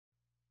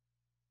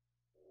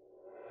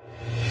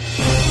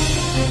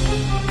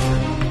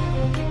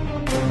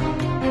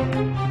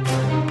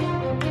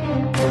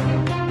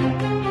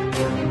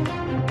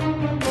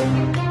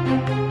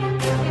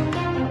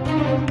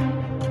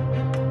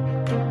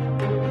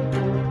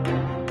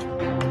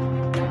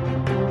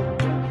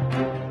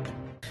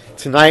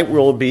Tonight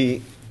we'll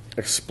be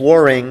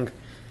exploring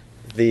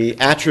the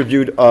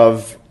attribute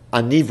of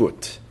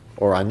Anivut,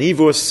 or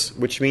Anivus,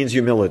 which means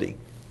humility.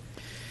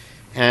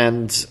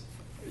 And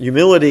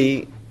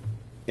humility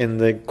in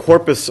the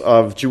corpus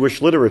of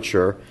Jewish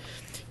literature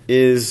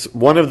is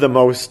one of the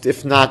most,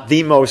 if not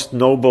the most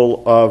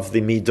noble of the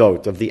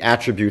midot, of the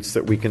attributes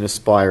that we can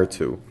aspire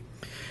to.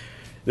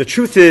 The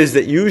truth is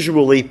that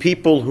usually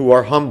people who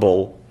are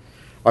humble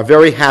are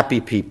very happy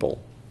people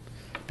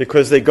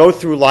because they go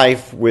through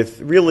life with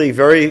really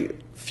very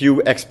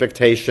few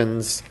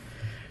expectations.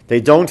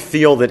 They don't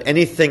feel that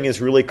anything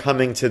is really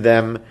coming to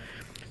them.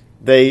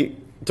 They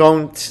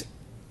don't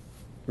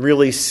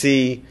really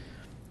see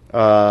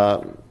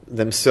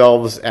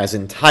themselves as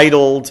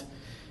entitled,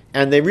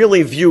 and they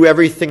really view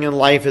everything in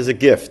life as a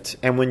gift.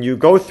 And when you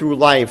go through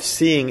life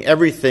seeing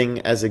everything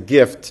as a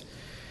gift,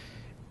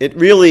 it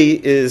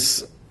really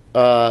is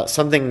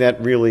something that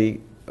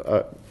really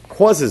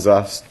causes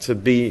us to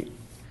be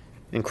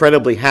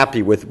incredibly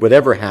happy with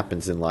whatever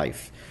happens in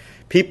life.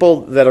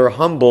 People that are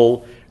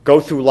humble go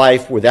through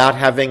life without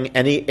having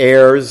any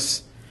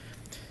airs.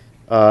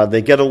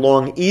 They get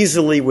along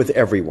easily with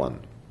everyone.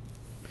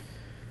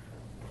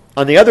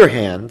 On the other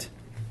hand,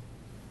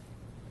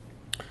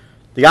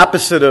 the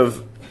opposite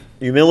of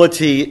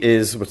humility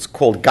is what's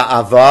called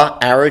ga'ava,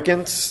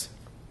 arrogance.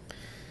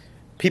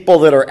 People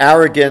that are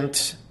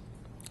arrogant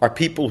are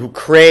people who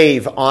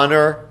crave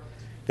honor.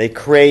 They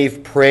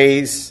crave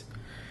praise.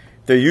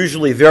 They're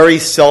usually very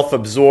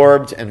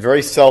self-absorbed and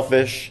very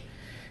selfish,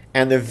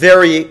 and they're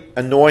very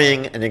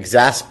annoying and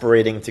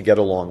exasperating to get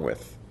along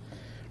with.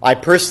 I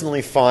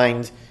personally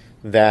find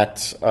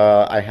that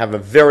I have a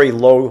very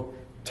low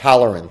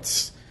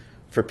tolerance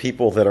for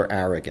people that are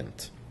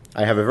arrogant.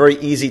 I have a very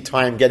easy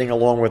time getting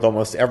along with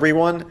almost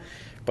everyone,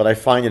 but I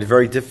find it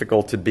very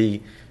difficult to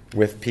be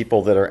with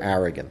people that are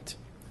arrogant.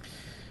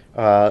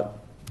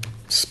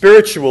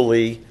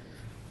 Spiritually,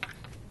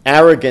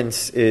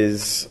 arrogance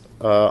is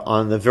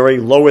on the very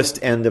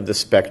lowest end of the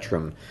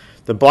spectrum.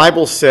 The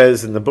Bible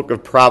says in the book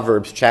of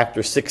Proverbs,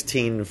 chapter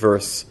 16,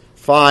 verse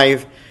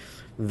 5,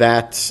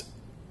 that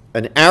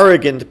an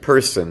arrogant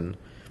person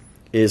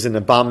is an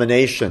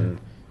abomination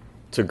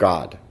to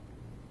God.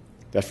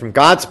 That from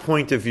God's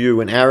point of view,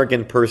 an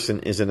arrogant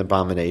person is an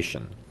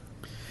abomination.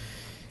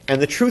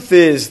 And the truth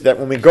is that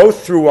when we go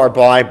through our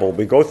Bible,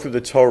 we go through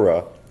the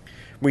Torah,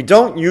 we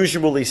don't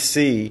usually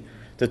see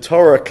the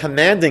Torah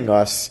commanding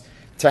us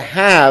to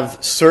have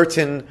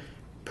certain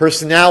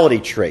personality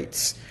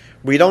traits.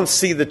 We don't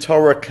see the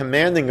Torah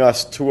commanding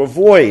us to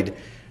avoid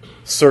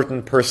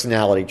certain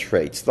personality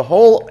traits. The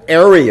whole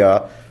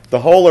area,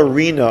 the whole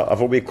arena of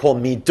what we call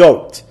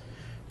midot,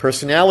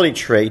 personality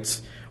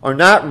traits, are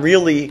not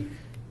really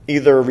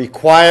either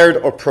required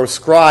or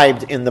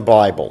proscribed in the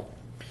Bible.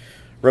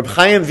 Reb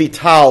Chaim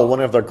Vital, one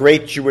of the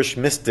great Jewish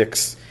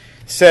mystics,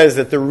 says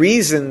that the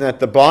reason that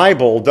the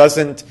Bible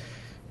doesn't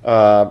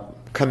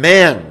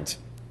command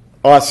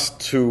us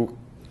to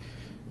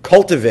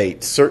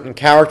cultivate certain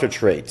character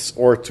traits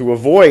or to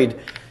avoid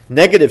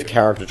negative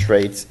character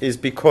traits is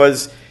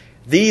because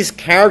these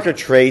character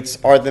traits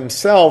are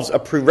themselves a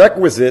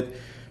prerequisite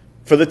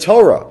for the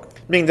Torah,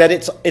 meaning that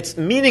it's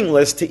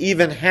meaningless to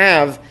even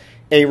have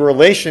a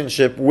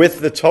relationship with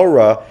the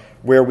Torah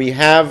where we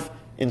have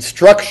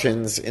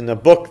instructions in a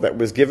book that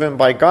was given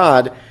by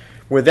God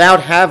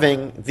without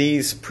having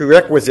these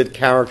prerequisite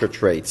character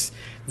traits.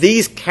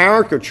 These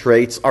character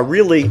traits are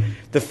really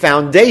the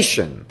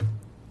foundation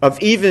of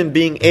even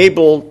being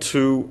able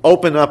to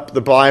open up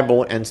the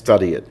Bible and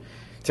study it,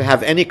 to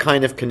have any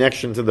kind of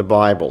connection to the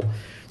Bible.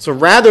 So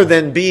rather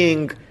than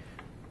being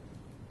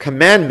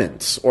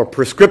commandments or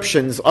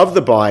prescriptions of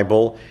the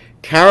Bible,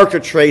 character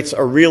traits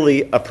are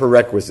really a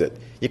prerequisite.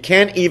 You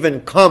can't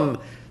even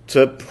come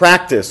to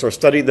practice or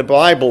study the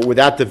Bible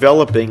without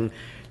developing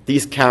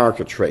these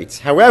character traits.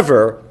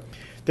 However,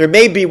 there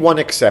may be one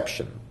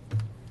exception.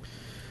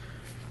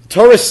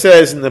 Torah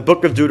says in the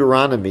book of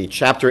Deuteronomy,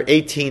 chapter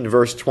 18,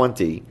 verse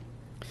 20,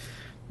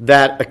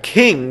 that a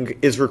king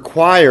is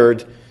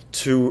required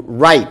to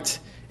write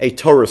a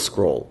Torah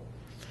scroll.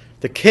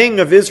 The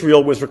king of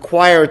Israel was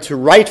required to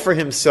write for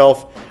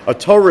himself a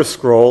Torah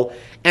scroll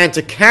and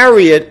to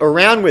carry it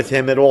around with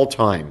him at all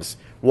times.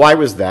 Why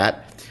was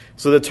that?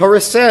 So the Torah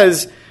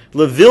says,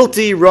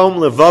 Levilti rom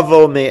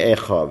levavo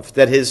me'echav,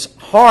 that his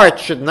heart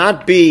should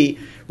not be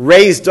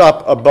raised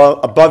up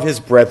above his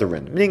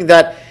brethren, meaning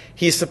that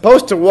he's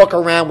supposed to walk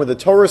around with a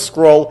Torah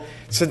scroll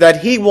so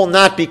that he will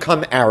not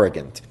become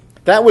arrogant.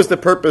 That was the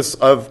purpose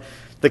of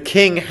the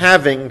king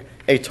having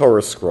a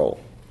Torah scroll.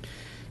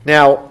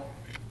 Now,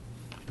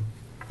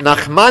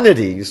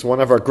 Nachmanides, one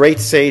of our great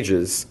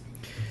sages,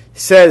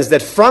 says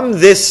that from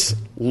this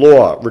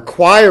law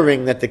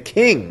requiring that the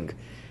king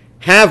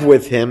have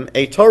with him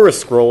a Torah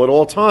scroll at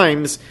all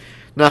times,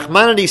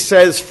 Nachmanides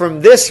says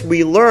from this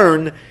we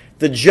learn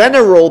the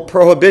general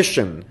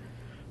prohibition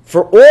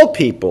for all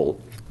people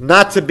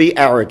not to be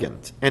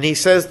arrogant. And he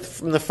says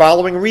from the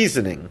following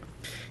reasoning.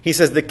 He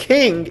says the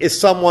king is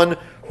someone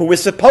who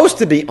is supposed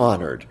to be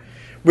honored.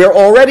 We're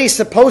already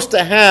supposed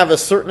to have a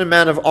certain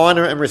amount of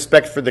honor and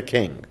respect for the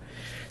king.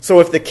 So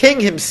if the king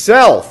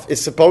himself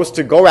is supposed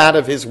to go out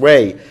of his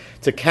way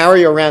to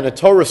carry around a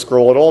Torah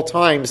scroll at all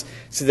times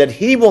so that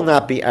he will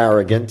not be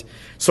arrogant,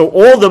 so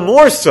all the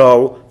more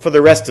so for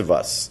the rest of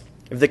us.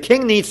 If the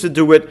king needs to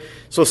do it,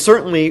 so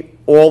certainly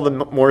all the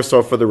more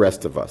so for the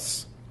rest of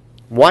us.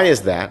 Why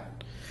is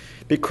that?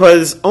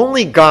 Because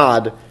only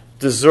God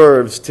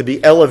deserves to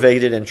be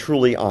elevated and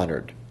truly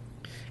honored.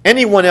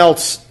 Anyone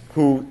else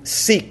who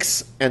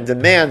seeks and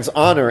demands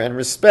honor and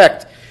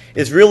respect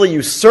is really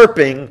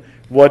usurping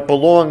what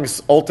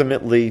belongs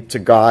ultimately to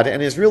God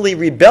and is really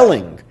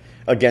rebelling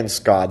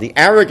against God. The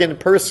arrogant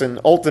person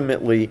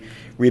ultimately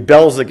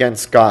rebels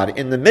against God.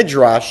 In the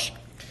Midrash,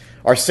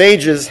 our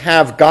sages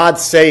have God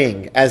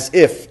saying, as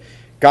if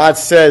God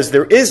says,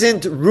 there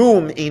isn't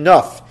room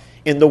enough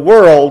in the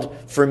world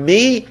for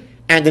me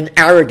and an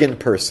arrogant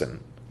person.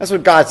 That's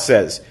what God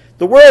says.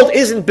 The world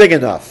isn't big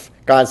enough,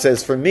 God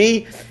says, for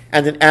me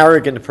and an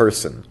arrogant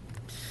person.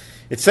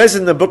 It says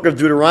in the book of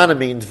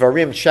Deuteronomy, in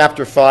Dvarim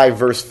chapter 5,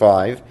 verse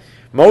 5,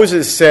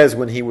 Moses says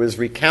when he was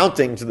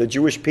recounting to the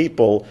Jewish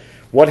people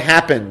what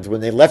happened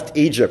when they left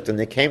Egypt and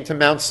they came to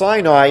Mount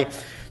Sinai,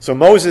 so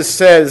Moses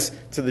says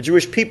to the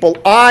Jewish people,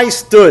 I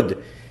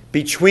stood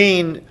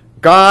between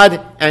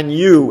God and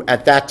you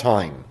at that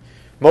time.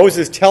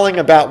 Moses, telling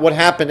about what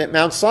happened at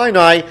Mount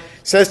Sinai,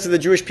 says to the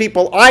Jewish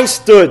people, I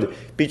stood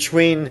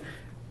between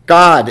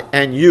God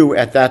and you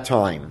at that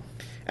time.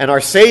 And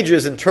our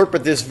sages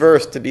interpret this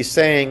verse to be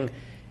saying,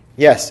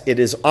 yes, it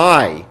is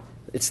I,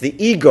 it's the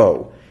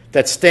ego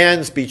that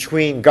stands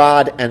between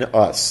God and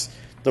us.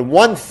 The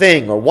one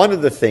thing, or one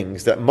of the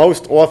things, that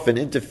most often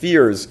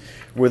interferes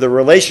with a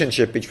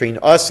relationship between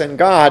us and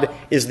God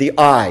is the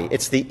I,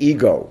 it's the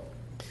ego.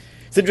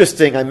 It's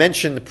interesting, I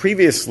mentioned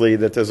previously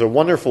that there's a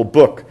wonderful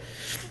book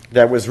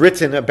that was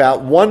written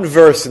about one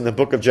verse in the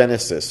book of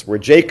Genesis, where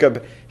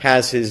Jacob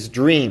has his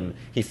dream.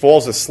 He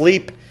falls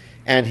asleep,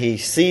 and he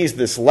sees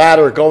this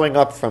ladder going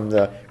up from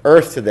the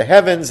earth to the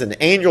heavens, and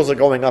angels are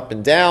going up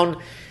and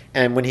down.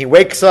 And when he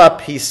wakes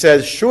up, he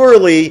says,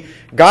 surely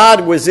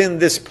God was in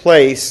this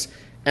place,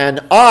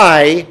 and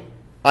I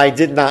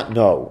did not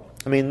know.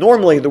 I mean,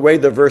 normally the way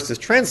the verse is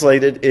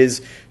translated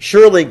is,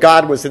 surely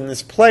God was in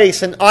this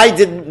place, and I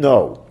didn't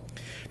know.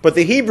 But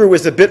the Hebrew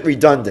is a bit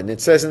redundant. It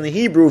says in the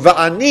Hebrew,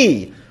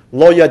 va'ani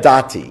lo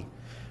yadati.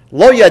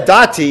 Lo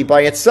yadati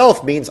by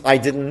itself means I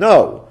didn't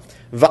know.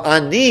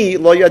 Va'ani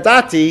lo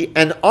yadati,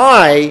 and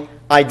I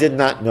did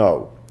not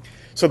know.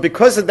 So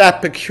because of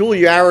that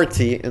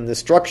peculiarity in the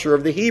structure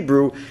of the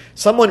Hebrew,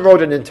 someone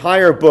wrote an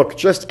entire book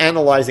just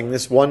analyzing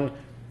this one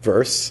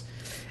verse.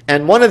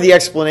 And one of the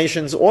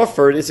explanations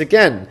offered is,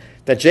 again,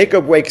 that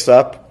Jacob wakes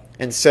up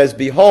and says,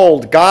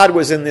 behold, God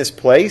was in this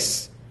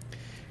place.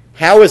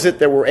 How is it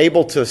that we're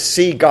able to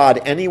see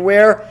God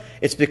anywhere?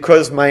 It's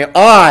because my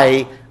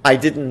I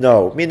didn't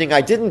know. Meaning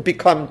I didn't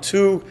become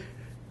too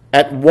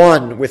at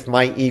one with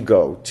my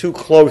ego, too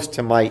close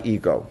to my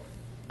ego.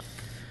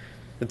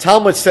 The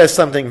Talmud says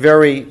something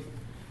very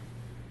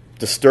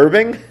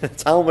disturbing. The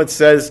Talmud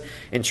says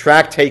in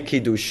Tractate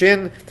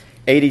Kiddushin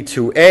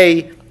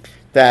 82a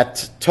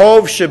that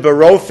Tov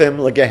shebarofim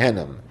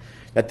legehenim,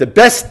 that the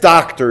best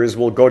doctors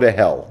will go to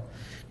hell.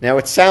 Now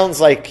it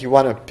sounds like you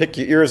want to pick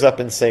your ears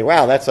up and say,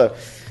 wow, that's a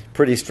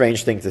pretty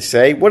strange thing to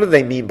say. What do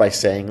they mean by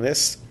saying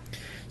this?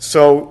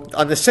 So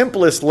on the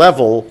simplest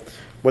level,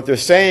 what they're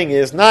saying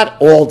is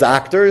not all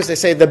doctors. They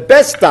say the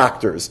best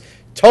doctors,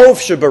 Tov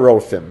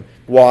shebarofim.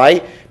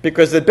 Why?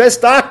 Because the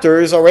best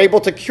doctors are able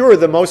to cure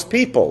the most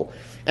people.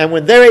 And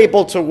when they're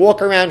able to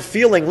walk around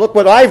feeling, look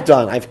what I've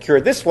done, I've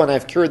cured this one,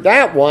 I've cured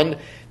that one,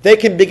 they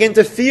can begin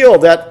to feel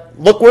that,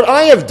 look what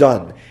I have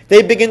done.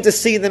 They begin to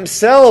see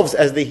themselves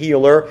as the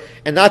healer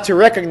and not to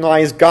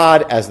recognize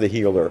God as the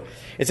healer.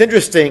 It's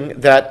interesting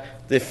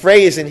that the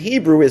phrase in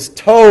Hebrew is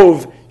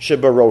Tov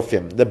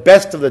shebarofim, the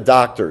best of the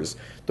doctors.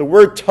 The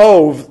word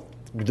Tov,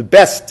 the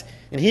best,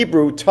 in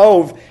Hebrew,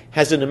 Tov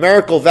has a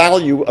numerical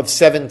value of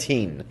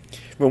 17.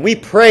 When we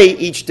pray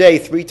each day,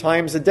 3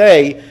 times a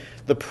day,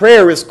 the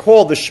prayer is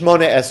called the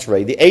Shmona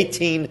Esrei, the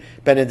 18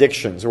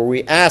 benedictions, where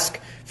we ask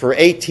for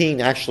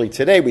 18. Actually,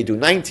 today we do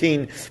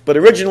 19, but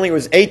originally it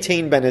was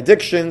 18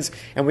 benedictions,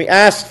 and we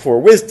ask for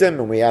wisdom,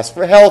 and we ask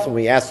for health, and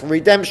we ask for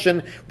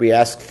redemption, we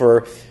ask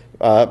for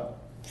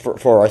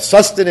our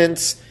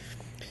sustenance.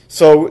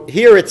 So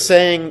here it's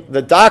saying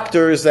the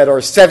doctors that are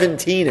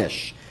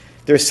 17-ish,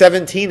 they're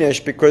 17-ish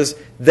because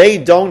they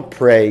don't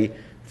pray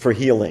for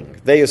healing.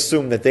 They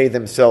assume that they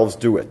themselves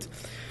do it.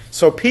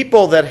 So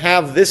people that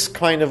have this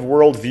kind of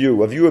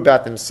worldview, a view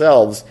about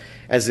themselves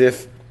as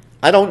if,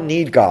 I don't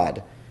need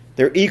God.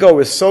 Their ego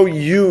is so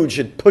huge,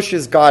 it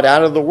pushes God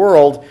out of the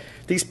world.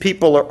 These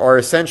people are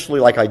essentially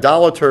like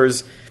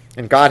idolaters,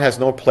 and God has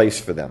no place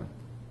for them.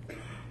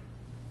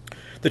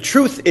 The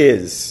truth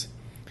is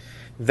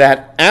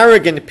that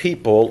arrogant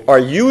people are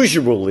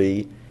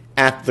usually,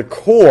 at the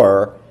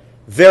core,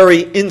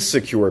 very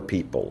insecure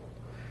people.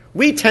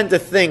 We tend to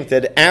think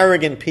that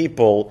arrogant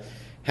people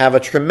have a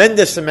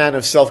tremendous amount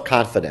of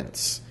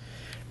self-confidence.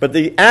 But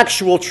the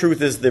actual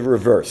truth is the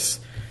reverse.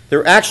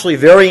 They're actually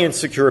very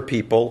insecure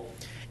people,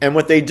 And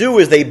what they do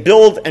is they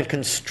build and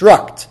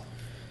construct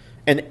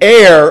an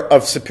air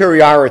of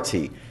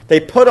superiority. They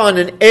put on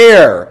an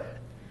air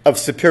of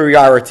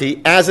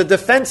superiority as a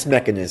defense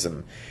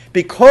mechanism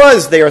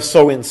because they are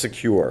so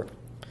insecure.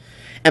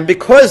 And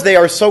because they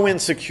are so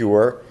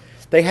insecure,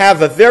 they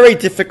have a very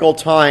difficult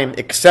time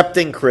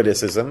accepting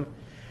criticism.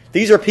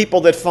 These are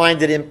people that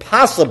find it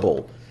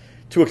impossible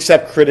to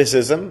accept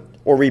criticism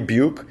or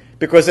rebuke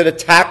because it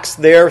attacks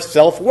their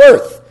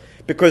self-worth,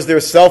 because their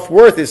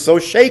self-worth is so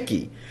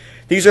shaky.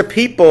 These are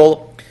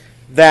people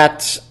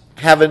that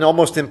have an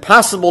almost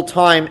impossible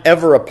time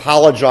ever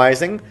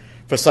apologizing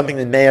for something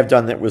they may have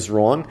done that was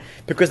wrong,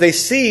 because they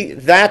see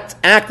that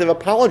act of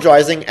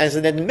apologizing as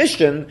an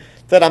admission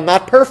that I'm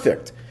not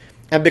perfect.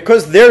 And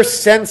because their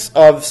sense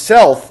of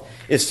self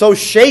is so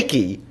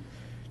shaky,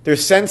 their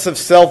sense of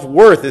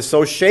self-worth is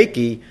so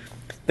shaky,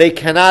 they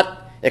cannot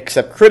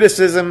accept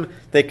criticism,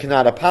 they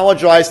cannot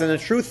apologize, and the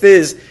truth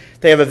is,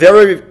 they have a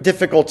very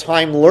difficult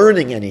time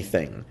learning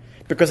anything,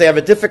 because they have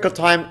a difficult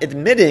time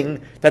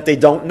admitting that they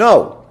don't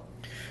know.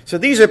 So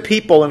these are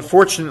people,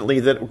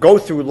 unfortunately, that go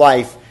through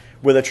life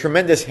with a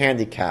tremendous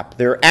handicap.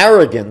 Their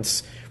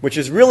arrogance, which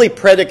is really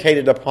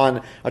predicated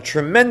upon a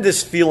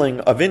tremendous feeling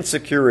of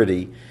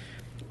insecurity,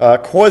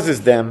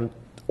 causes them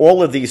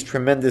all of these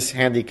tremendous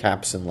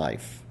handicaps in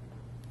life.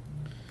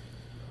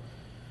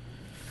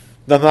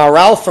 The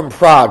Maharal from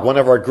Prague, one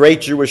of our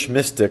great Jewish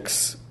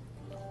mystics,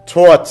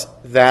 taught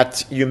that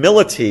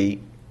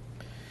humility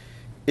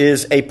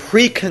is a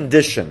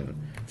precondition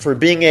for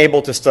being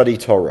able to study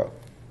Torah.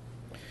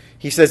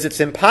 He says it's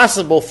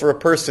impossible for a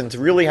person to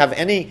really have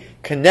any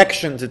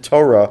connection to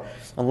Torah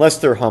unless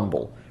they're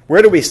humble.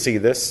 Where do we see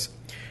this?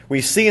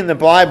 We see in the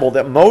Bible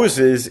that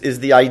Moses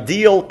is the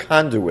ideal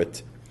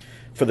conduit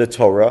for the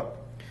Torah.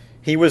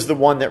 He was the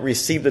one that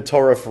received the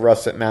Torah for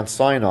us at Mount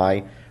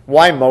Sinai.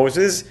 Why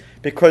Moses?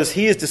 Because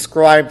he is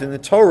described in the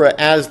Torah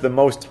as the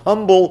most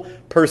humble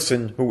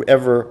person who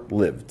ever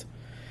lived.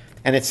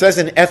 And it says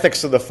in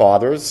Ethics of the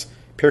Fathers,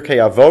 Pirkei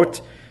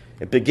Avot,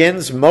 it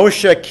begins,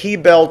 Moshe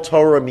kibel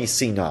Torah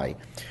miSinai.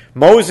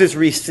 Moses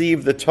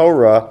received the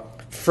Torah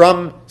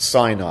from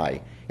Sinai.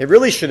 It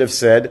really should have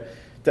said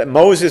that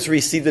Moses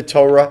received the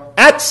Torah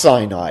at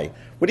Sinai.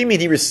 What do you mean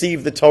he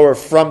received the Torah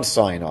from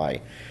Sinai?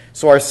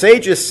 So our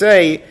sages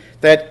say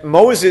that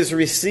Moses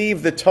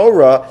received the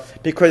Torah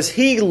because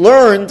he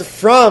learned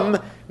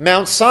from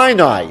Mount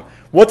Sinai.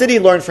 What did he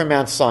learn from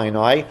Mount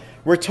Sinai?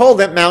 We're told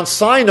that Mount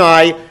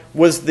Sinai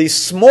was the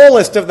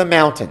smallest of the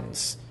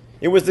mountains.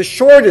 It was the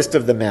shortest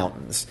of the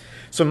mountains.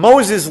 So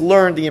Moses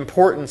learned the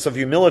importance of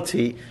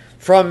humility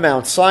from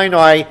Mount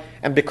Sinai,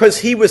 and because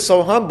he was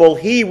so humble,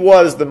 he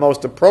was the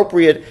most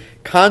appropriate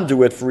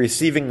conduit for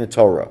receiving the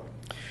Torah.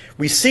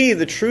 We see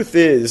the truth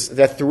is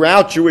that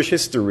throughout Jewish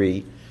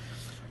history,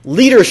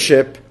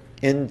 leadership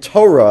in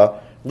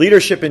Torah,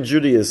 leadership in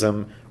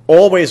Judaism,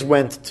 always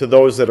went to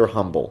those that are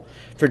humble.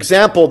 For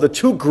example, the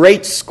two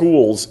great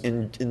schools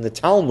in the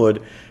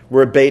Talmud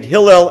were Beit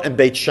Hillel and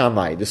Beit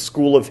Shammai, the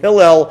school of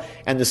Hillel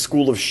and the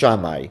school of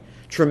Shammai.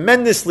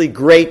 Tremendously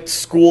great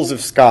schools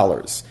of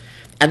scholars.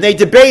 And they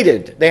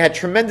debated. They had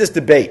tremendous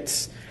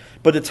debates.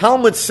 But the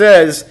Talmud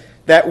says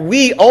that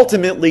we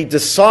ultimately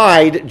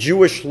decide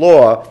Jewish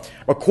law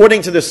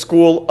according to the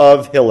school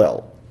of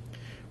Hillel.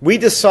 We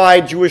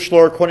decide Jewish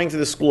law according to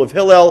the school of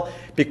Hillel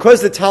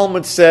because the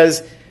Talmud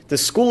says the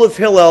school of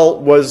Hillel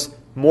was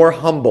more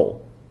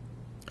humble.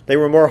 They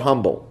were more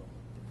humble.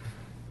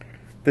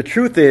 The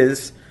truth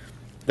is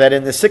that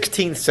in the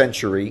 16th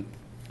century,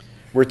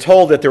 we're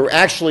told that there were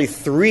actually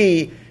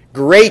three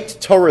great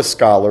Torah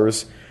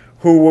scholars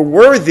who were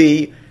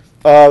worthy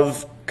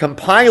of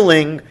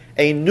compiling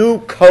a new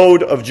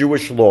code of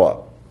Jewish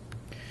law.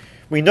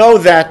 We know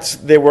that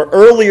there were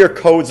earlier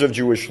codes of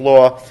Jewish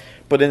law,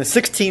 but in the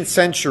 16th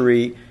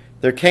century,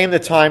 there came the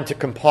time to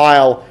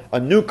compile a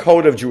new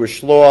code of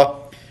Jewish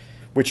law,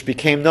 which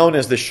became known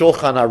as the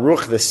Shulchan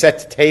Aruch, the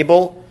Set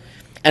Table.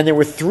 And there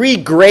were three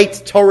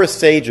great Torah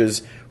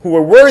sages who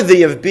were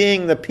worthy of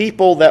being the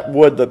people that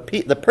would, the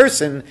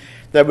person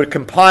that would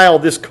compile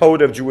this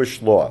code of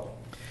Jewish law.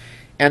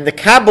 And the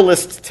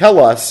Kabbalists tell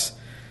us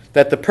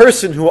that the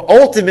person who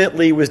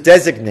ultimately was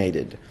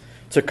designated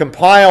to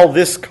compile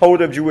this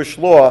code of Jewish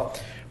law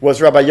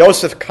was Rabbi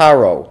Yosef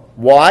Karo.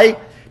 Why?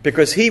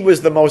 Because he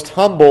was the most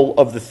humble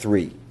of the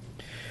three.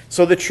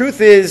 So the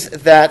truth is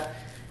that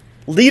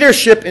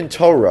leadership in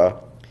Torah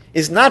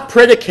is not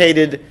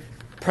predicated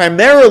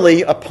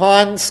primarily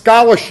upon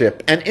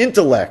scholarship and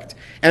intellect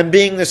and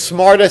being the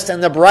smartest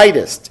and the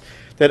brightest.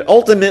 That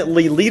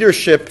ultimately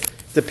leadership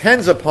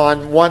depends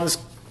upon one's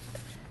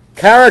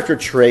character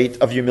trait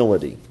of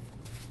humility.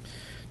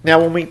 Now,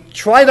 when we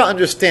try to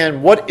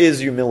understand what is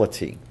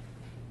humility,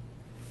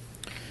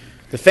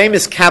 the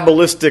famous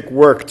Kabbalistic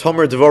work,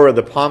 Tomer Devorah,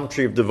 the Palm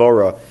Tree of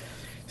Devorah,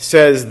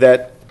 says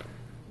that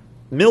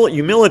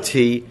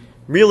humility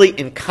really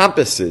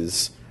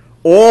encompasses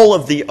all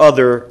of the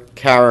other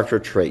character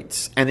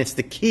traits, and it's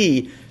the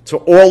key to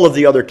all of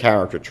the other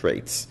character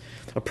traits.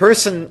 A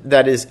person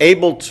that is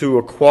able to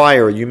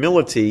acquire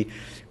humility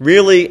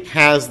really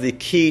has the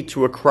key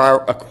to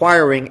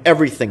acquiring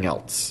everything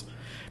else.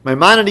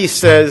 Maimonides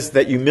says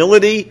that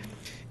humility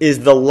is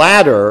the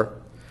ladder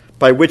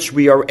by which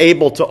we are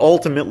able to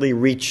ultimately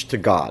reach to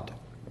God.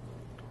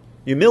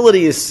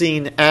 Humility is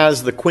seen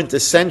as the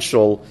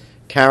quintessential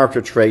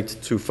character trait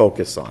to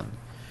focus on.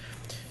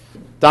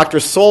 Dr.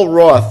 Saul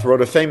Roth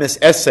wrote a famous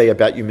essay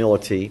about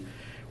humility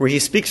where he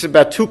speaks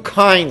about two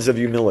kinds of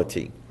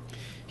humility.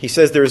 He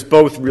says there's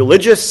both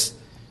religious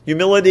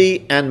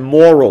humility and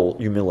moral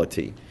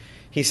humility.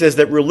 He says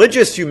that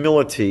religious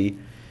humility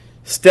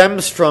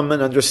stems from an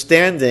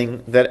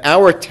understanding that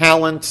our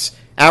talents,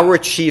 our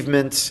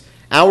achievements,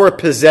 our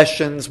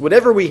possessions,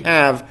 whatever we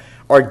have,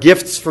 are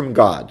gifts from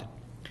God.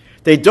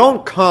 They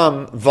don't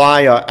come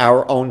via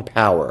our own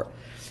power.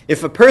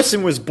 If a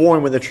person was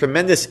born with a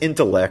tremendous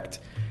intellect,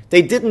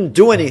 they didn't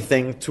do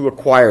anything to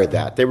acquire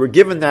that. They were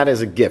given that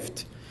as a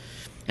gift.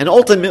 And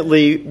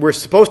ultimately, we're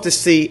supposed to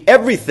see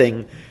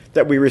everything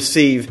that we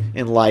receive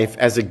in life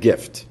as a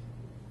gift.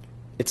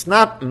 It's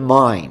not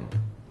mine.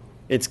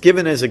 It's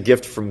given as a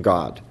gift from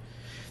God.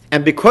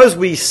 And because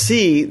we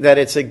see that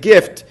it's a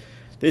gift,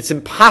 it's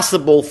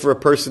impossible for a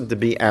person to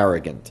be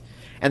arrogant.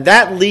 And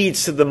that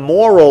leads to the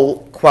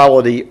moral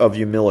quality of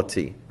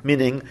humility,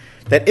 meaning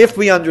that if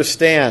we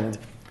understand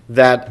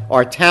that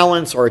our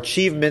talents, our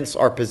achievements,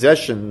 our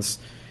possessions,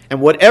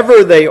 and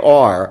whatever they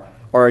are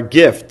a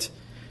gift,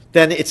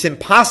 then it's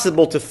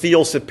impossible to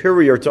feel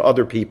superior to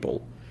other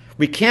people.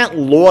 We can't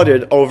lord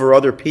it over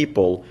other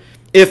people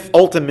if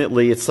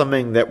ultimately it's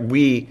something that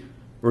we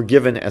were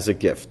given as a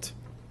gift.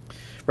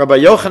 Rabbi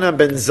Yochanan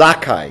ben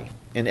Zakkai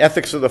in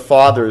Ethics of the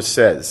Fathers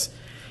says,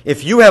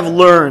 if you have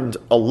learned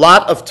a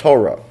lot of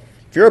Torah,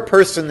 if you're a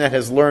person that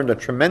has learned a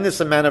tremendous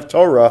amount of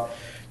Torah,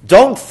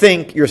 don't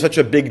think you're such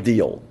a big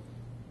deal.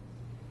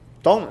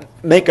 Don't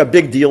make a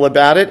big deal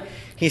about it.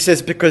 He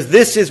says, because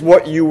this is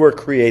what you were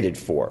created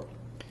for.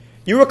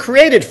 You were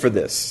created for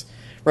this.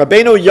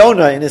 Rabbeinu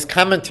Yonah, in his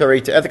commentary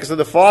to Ethics of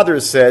the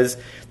Fathers, says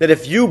that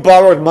if you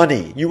borrowed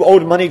money, you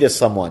owed money to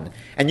someone,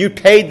 and you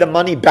paid the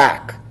money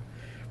back,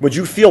 would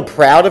you feel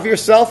proud of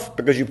yourself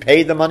because you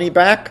paid the money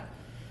back?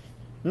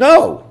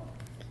 No.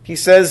 He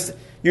says,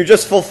 you're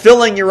just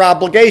fulfilling your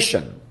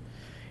obligation.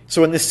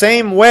 So in the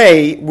same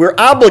way, we're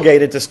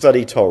obligated to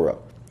study Torah.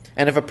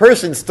 And if a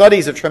person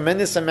studies a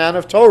tremendous amount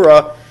of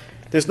Torah,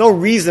 there's no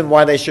reason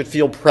why they should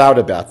feel proud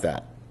about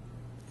that.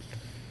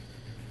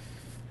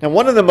 Now,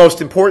 one of the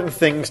most important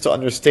things to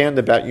understand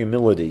about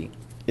humility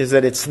is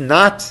that it's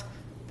not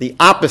the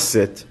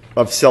opposite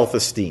of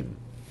self-esteem.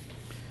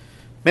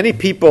 Many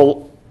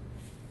people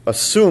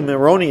assume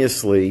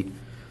erroneously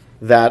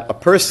that a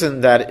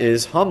person that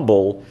is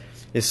humble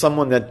is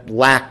someone that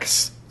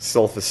lacks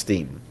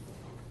self-esteem.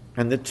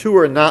 And the two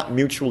are not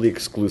mutually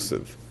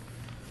exclusive.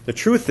 The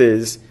truth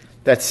is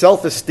that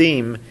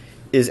self-esteem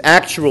is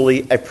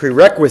actually a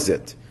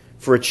prerequisite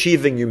for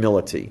achieving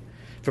humility.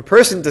 If a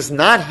person does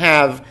not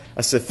have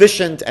a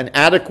sufficient and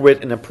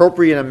adequate and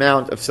appropriate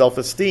amount of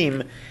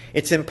self-esteem,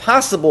 it's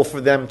impossible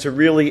for them to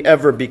really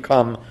ever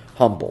become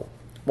humble.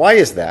 Why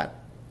is that?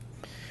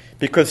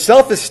 Because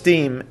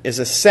self-esteem is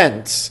a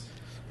sense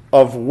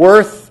of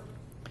worth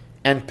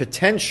and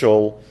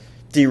potential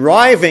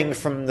deriving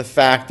from the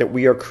fact that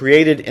we are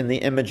created in the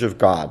image of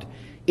God.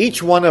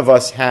 Each one of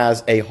us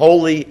has a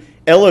holy,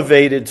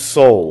 elevated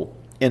soul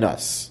in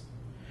us.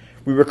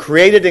 We were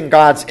created in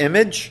God's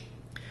image,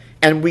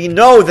 and we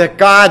know that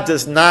God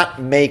does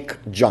not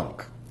make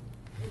junk.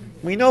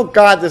 We know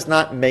God does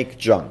not make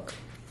junk.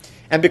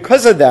 And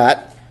because of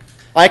that,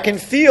 I can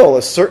feel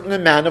a certain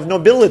amount of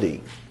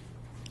nobility.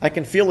 I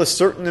can feel a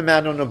certain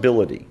amount of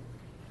nobility.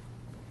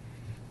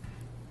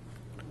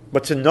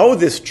 But to know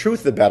this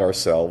truth about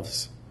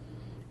ourselves,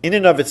 in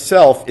and of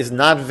itself, is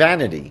not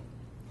vanity.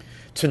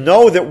 To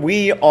know that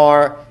we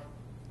are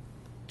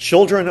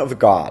children of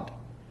God,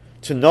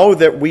 to know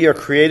that we are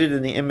created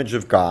in the image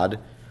of God,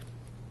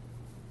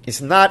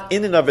 is not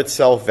in and of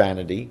itself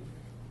vanity.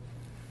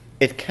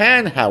 It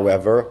can,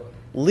 however,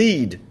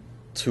 lead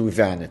to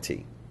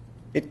vanity.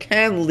 It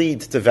can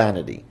lead to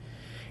vanity.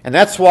 And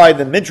that's why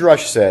the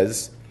Midrash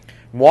says,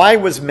 why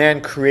was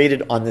man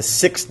created on the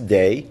sixth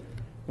day?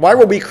 Why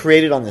were we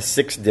created on the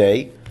sixth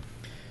day?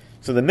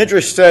 So the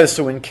Midrash says,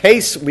 so in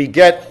case we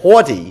get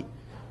haughty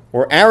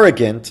or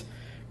arrogant,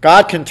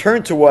 God can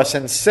turn to us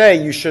and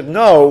say, you should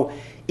know,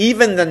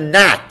 even the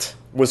gnat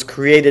was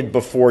created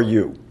before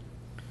you.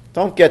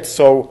 Don't get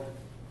so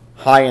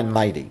high and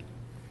mighty.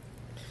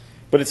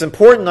 But it's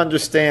important to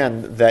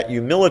understand that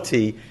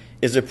humility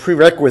is a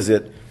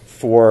prerequisite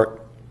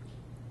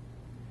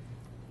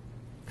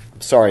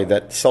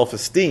that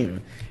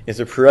self-esteem is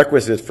a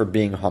prerequisite for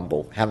being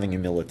humble, having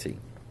humility.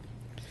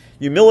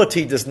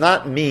 Humility does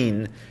not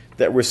mean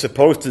that we're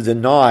supposed to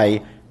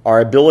deny our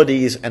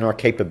abilities and our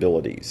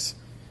capabilities.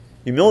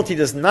 Humility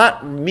does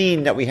not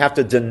mean that we have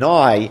to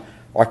deny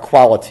our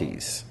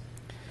qualities.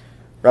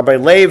 Rabbi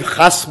Lev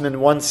Chasman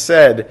once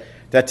said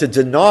that to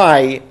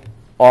deny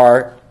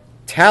our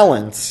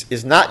talents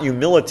is not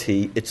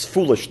humility, it's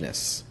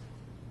foolishness.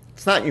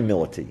 It's not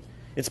humility.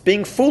 It's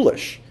being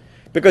foolish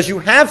because you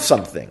have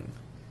something.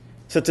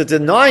 So to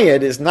deny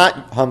it is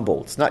not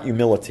humble. It's not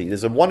humility.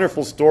 There's a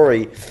wonderful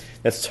story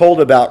that's told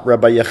about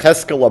Rabbi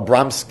Yecheskel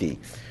Abramsky,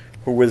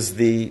 who was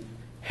the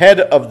head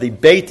of the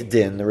Beit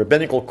Din, the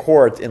rabbinical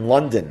court in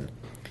London,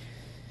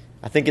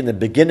 I think in the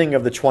beginning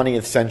of the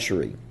 20th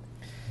century.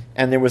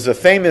 And there was a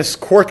famous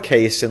court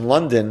case in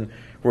London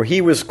where he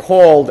was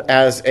called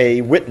as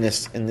a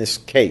witness in this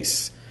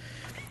case.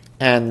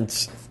 And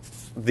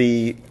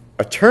the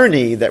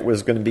attorney that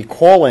was going to be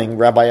calling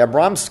Rabbi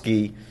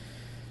Abramsky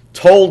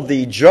told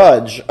the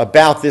judge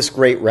about this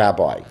great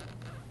rabbi.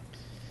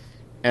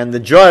 And the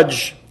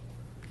judge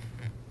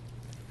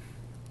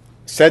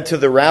said to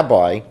the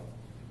rabbi,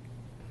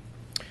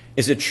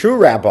 "Is it true,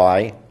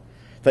 Rabbi,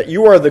 that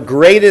you are the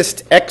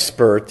greatest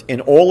expert in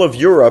all of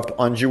Europe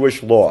on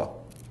Jewish law?"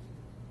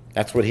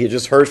 That's what he had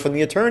just heard from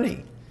the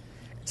attorney.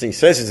 So he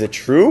says, "Is it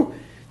true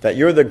that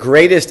you're the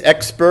greatest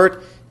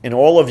expert in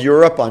all of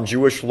Europe on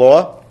Jewish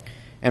law?"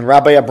 And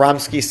Rabbi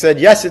Abramsky said,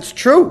 "Yes, it's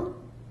true."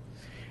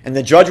 And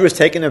the judge was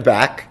taken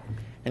aback,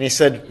 and he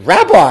said,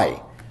 "Rabbi,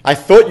 I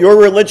thought your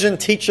religion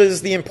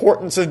teaches the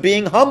importance of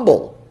being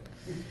humble."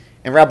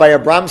 And Rabbi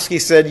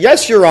Abramsky said,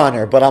 "Yes, Your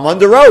Honor, but I'm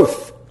under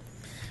oath."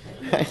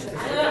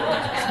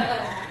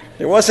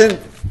 There wasn't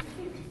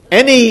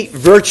any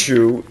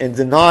virtue in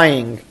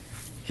denying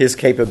his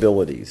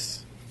capabilities.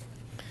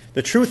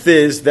 The truth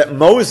is that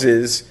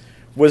Moses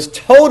was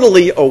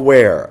totally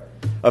aware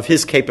of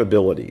his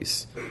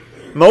capabilities.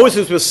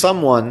 Moses was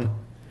someone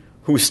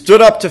who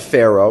stood up to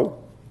Pharaoh.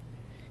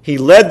 He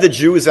led the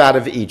Jews out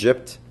of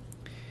Egypt.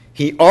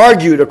 He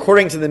argued,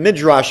 according to the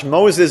Midrash,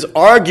 Moses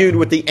argued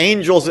with the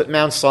angels at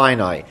Mount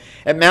Sinai.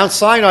 At Mount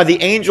Sinai,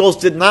 the angels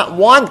did not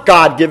want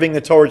God giving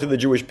the Torah to the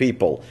Jewish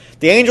people.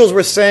 The angels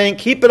were saying,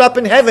 "Keep it up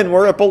in heaven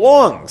where it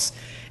belongs."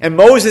 And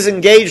Moses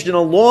engaged in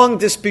a long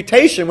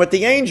disputation with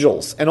the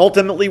angels and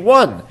ultimately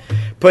won.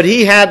 But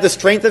he had the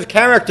strength of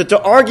character to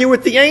argue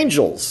with the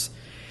angels.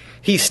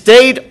 He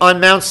stayed on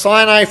Mount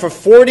Sinai for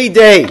 40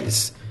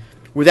 days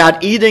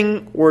without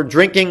eating or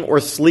drinking or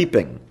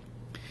sleeping.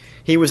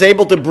 He was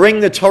able to bring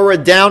the Torah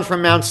down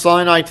from Mount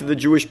Sinai to the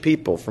Jewish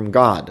people from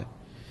God.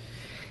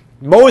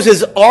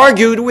 Moses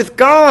argued with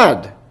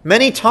God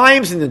many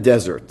times in the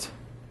desert.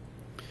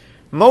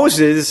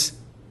 Moses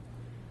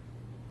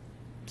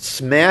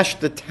smashed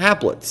the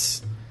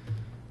tablets.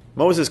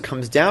 Moses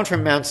comes down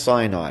from Mount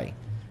Sinai,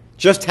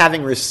 just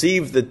having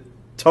received the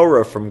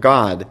Torah from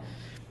God,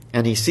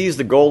 and he sees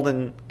the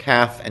golden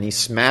calf and he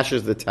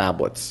smashes the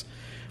tablets.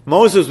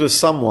 Moses was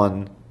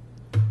someone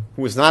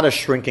who was not a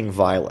shrinking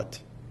violet.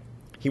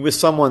 He was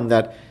someone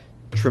that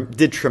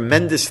did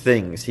tremendous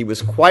things. He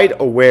was quite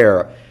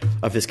aware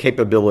of his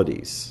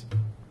capabilities.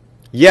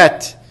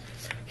 Yet,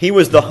 he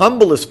was the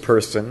humblest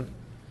person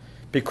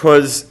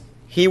because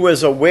he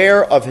was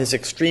aware of his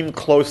extreme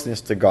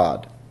closeness to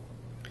God.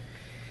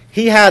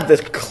 He had the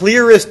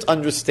clearest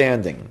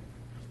understanding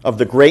of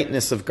the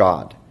greatness of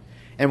God.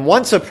 And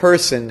once a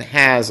person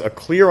has a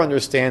clear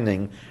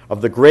understanding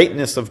of the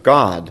greatness of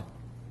God,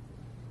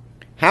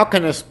 how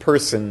can a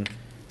person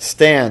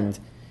stand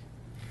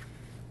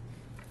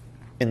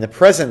in the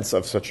presence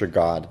of such a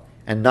God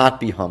and not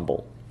be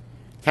humble?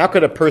 How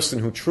could a person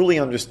who truly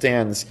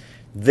understands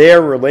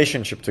their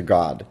relationship to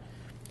God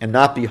and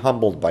not be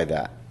humbled by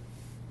that?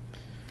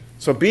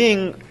 So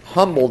being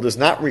humble does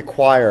not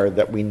require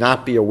that we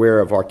not be aware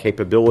of our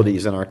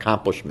capabilities and our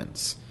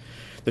accomplishments.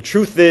 The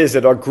truth is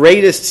that our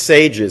greatest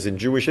sages in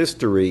Jewish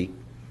history,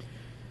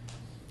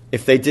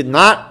 if they did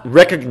not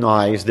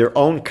recognize their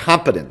own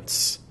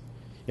competence,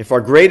 if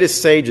our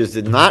greatest sages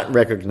did not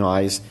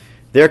recognize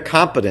their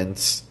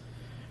competence,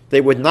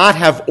 they would not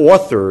have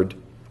authored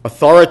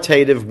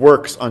authoritative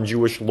works on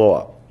Jewish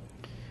law.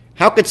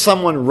 How could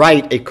someone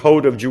write a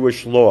code of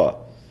Jewish law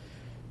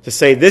to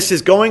say this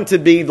is going to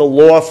be the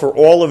law for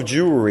all of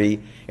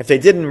Jewry if they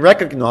didn't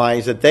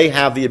recognize that they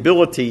have the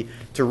ability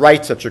to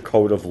write such a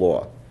code of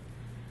law?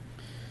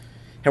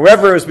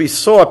 However, as we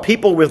saw,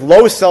 people with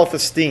low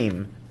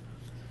self-esteem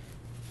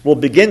will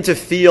begin to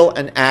feel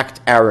and act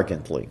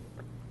arrogantly.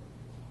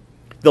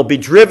 They'll be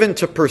driven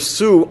to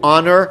pursue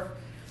honor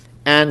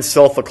and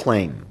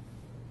self-acclaim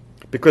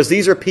because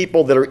these are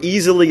people that are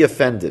easily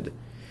offended,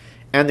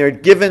 and they're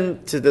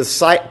given to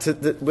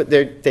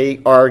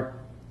they are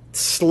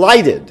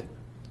slighted.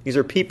 These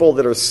are people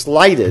that are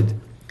slighted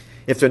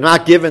if they're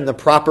not given the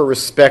proper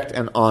respect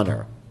and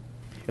honor,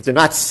 if they're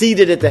not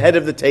seated at the head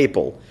of the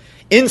table.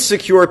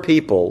 Insecure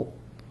people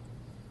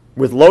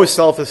with low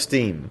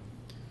self-esteem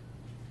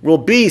will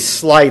be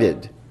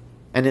slighted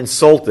and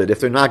insulted if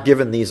they're not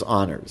given these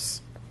honors.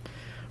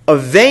 A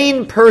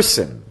vain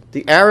person,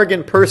 the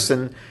arrogant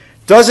person,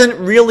 doesn't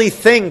really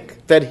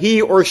think that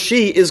he or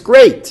she is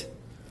great.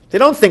 They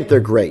don't think they're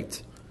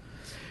great.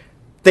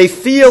 They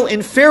feel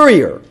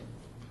inferior,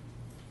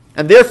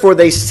 and therefore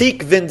they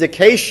seek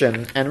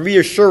vindication and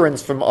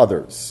reassurance from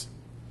others.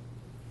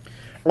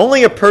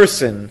 Only a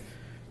person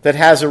that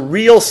has a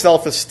real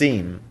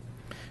self-esteem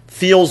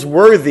feels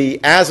worthy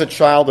as a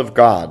child of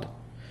God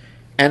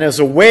and is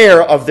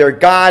aware of their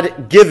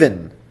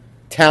God-given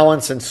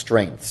talents and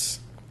strengths.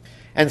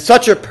 And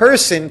such a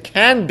person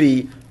can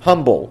be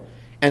humble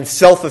and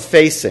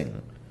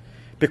self-effacing,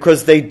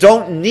 because they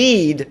don't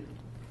need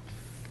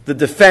the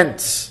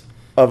defense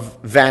of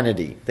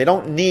vanity. They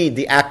don't need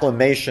the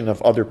acclamation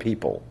of other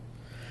people.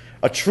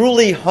 A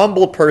truly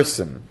humble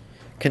person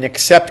can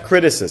accept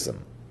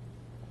criticism.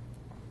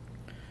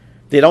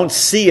 They don't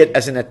see it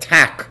as an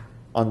attack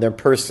on their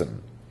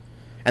person,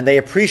 and they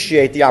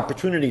appreciate the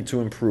opportunity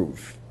to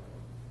improve.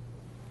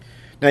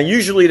 Now,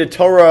 usually the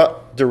Torah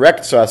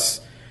directs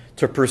us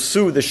to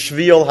pursue the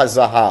shvil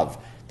hazahav,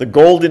 the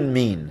golden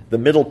mean, the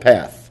middle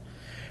path.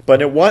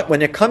 But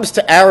when it comes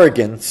to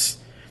arrogance,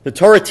 the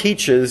Torah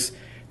teaches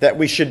that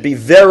we should be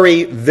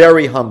very,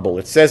 very humble.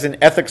 It says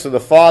in Ethics of the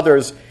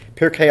Fathers,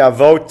 Pirkei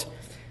Avot,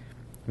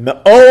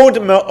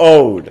 Me'od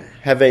me'od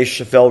have a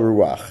shvel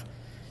ruach.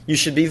 You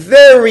should be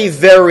very,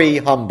 very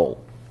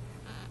humble.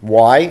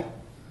 Why?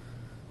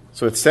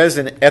 So it says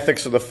in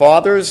Ethics of the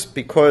Fathers,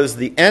 because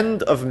the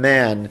end of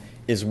man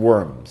is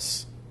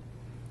worms.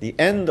 The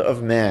end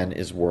of man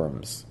is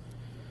worms.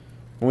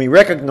 When we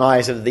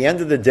recognize that at the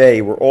end of the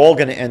day, we're all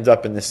going to end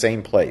up in the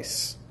same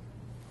place,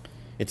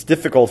 it's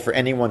difficult for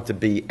anyone to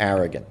be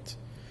arrogant.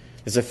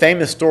 There's a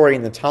famous story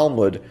in the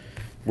Talmud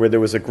where there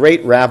was a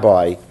great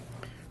rabbi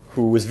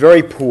who was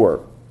very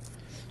poor,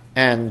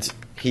 and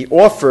he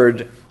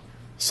offered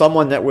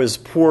someone that was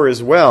poor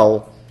as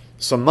well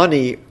some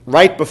money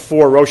right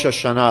before Rosh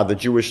Hashanah, the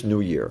Jewish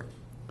New Year.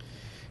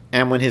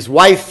 And when his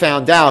wife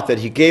found out that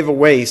he gave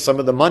away some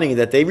of the money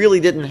that they really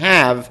didn't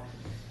have,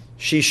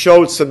 she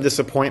showed some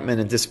disappointment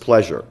and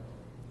displeasure.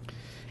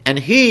 And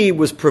he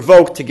was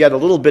provoked to get a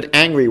little bit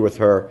angry with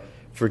her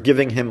for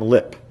giving him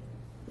lip.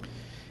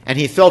 And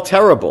he felt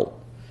terrible,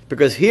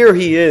 because here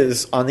he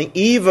is on the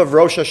eve of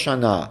Rosh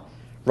Hashanah,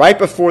 right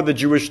before the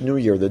Jewish New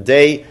Year, the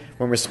day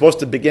when we're supposed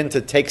to begin to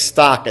take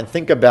stock and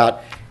think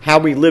about how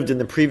we lived in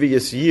the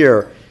previous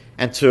year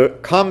and to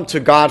come to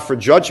God for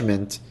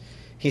judgment.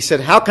 He said,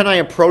 how can I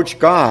approach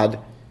God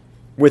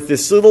with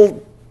this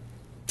little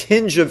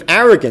tinge of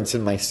arrogance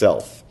in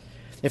myself?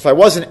 If I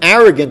wasn't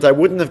arrogant, I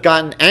wouldn't have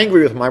gotten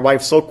angry with my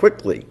wife so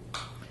quickly.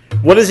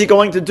 What is he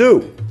going to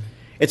do?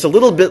 It's a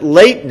little bit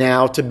late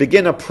now to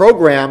begin a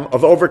program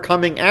of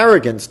overcoming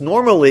arrogance.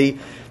 Normally,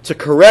 to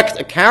correct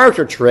a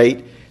character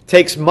trait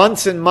takes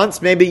months and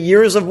months, maybe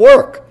years of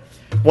work.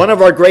 One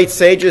of our great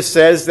sages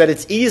says that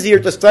it's easier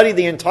to study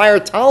the entire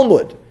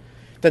Talmud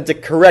than to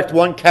correct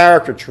one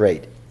character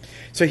trait.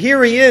 So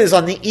here he is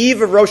on the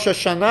eve of Rosh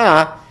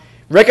Hashanah,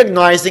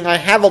 recognizing I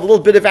have a little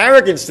bit of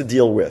arrogance to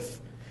deal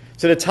with.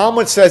 So the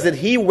Talmud says that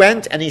he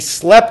went and he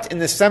slept in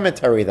the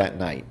cemetery that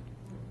night.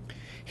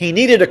 He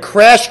needed a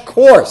crash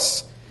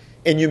course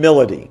in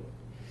humility.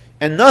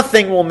 And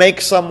nothing will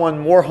make someone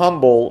more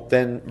humble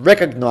than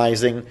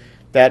recognizing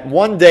that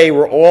one day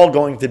we're all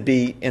going to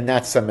be in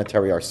that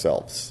cemetery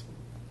ourselves.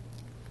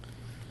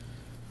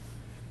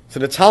 So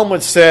the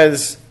Talmud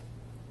says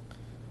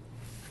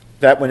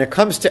that when it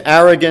comes to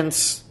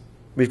arrogance,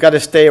 we've got to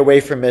stay away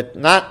from it,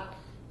 not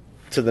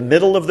to the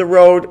middle of the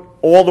road,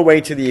 all the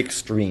way to the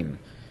extreme.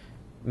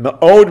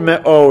 Me'od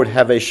me'od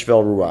have a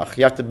shvel ruach.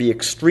 You have to be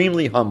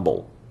extremely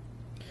humble.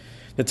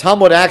 The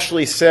Talmud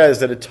actually says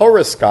that a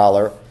Torah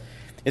scholar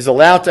is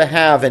allowed to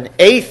have an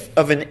eighth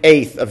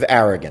of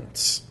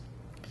arrogance.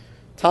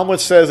 Talmud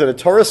says that a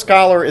Torah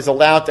scholar is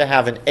allowed to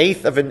have an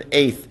eighth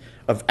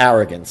of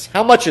arrogance.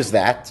 How much is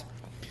that?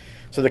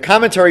 So the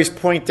commentaries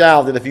point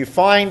out that if you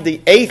find the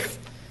 8th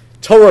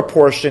Torah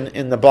portion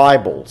in the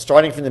Bible,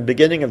 starting from the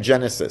beginning of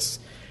Genesis,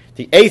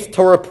 the 8th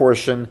Torah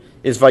portion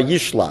is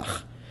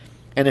Vayishlach.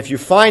 And if you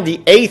find the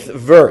 8th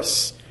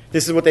verse,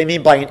 this is what they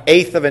mean by an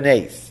eighth of an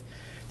eighth.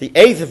 The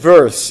 8th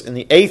verse in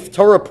the 8th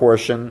Torah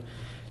portion,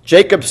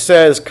 Jacob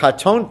says,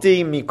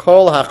 Katonti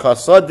mikol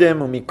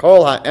hachasadim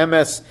umikol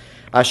ha'emes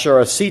asher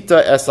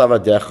asita es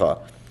avadecha.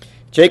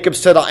 Jacob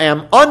said, I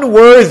am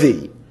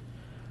unworthy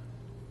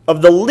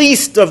of the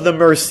least of the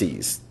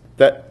mercies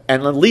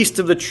and the least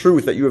of the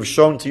truth that you have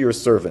shown to your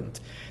servant.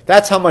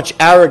 That's how much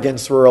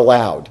arrogance we're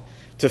allowed,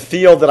 to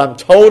feel that I'm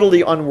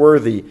totally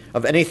unworthy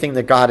of anything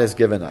that God has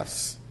given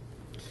us.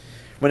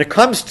 When it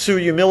comes to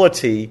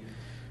humility,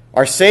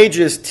 our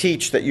sages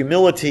teach that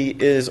humility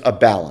is a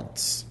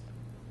balance.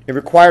 It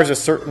requires a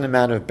certain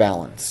amount of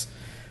balance.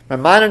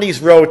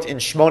 Maimonides wrote in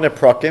Shmona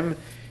Prakim,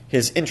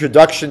 his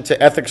introduction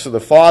to Ethics of the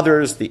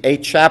Fathers, the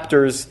 8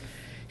 chapters,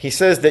 he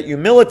says that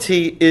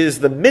humility is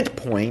the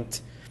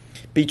midpoint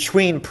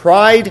between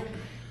pride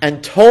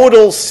and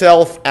total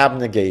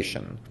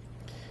self-abnegation.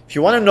 If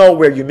you want to know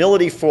where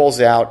humility falls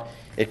out,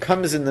 it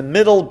comes in the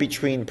middle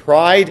between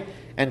pride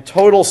and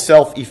total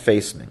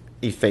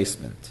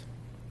self-effacement.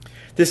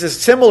 This is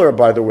similar,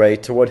 by the way,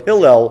 to what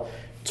Hillel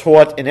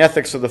taught in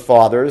Ethics of the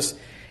Fathers.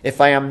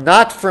 If I am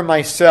not for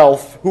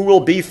myself, who will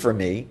be for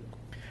me?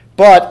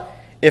 But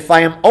if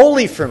I am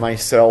only for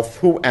myself,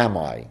 who am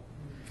I?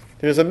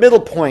 There's a middle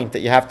point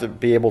that you have to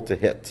be able to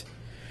hit.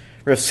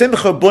 Rav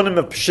Simcha Bunim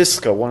of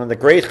Pshiska, one of the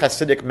great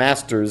Hasidic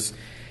masters,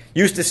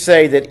 used to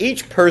say that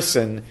each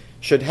person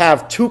should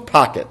have 2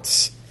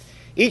 pockets.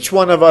 Each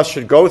one of us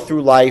should go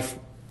through life.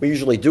 We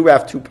usually do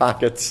have 2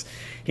 pockets.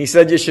 He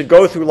said you should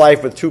go through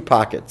life with 2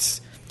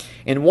 pockets.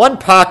 In one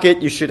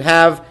pocket, you should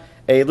have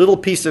a little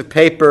piece of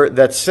paper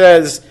that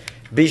says,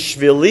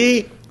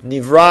 Bishvili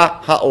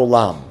nivra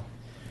ha'olam.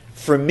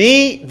 For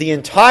me, the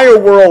entire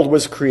world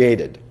was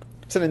created.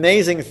 It's an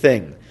amazing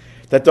thing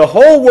that the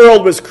whole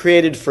world was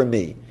created for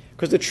me.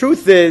 Because the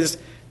truth is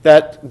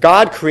that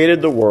God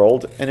created the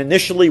world, and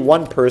initially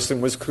one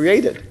person was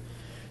created.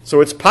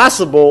 So it's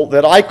possible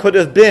that I could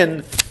have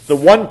been the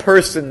one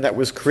person that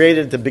was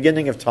created at the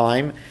beginning of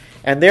time,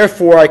 and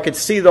therefore I could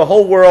see the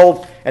whole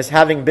world as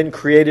having been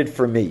created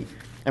for me.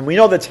 And we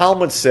know the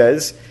Talmud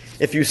says,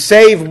 if you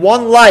save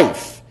one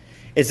life,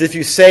 it's as if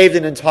you saved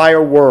an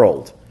entire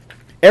world.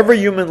 Every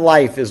human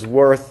life is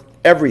worth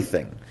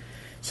everything.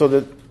 So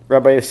the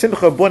Rabbi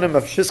Simcha Bunim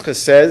of Shishka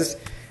says,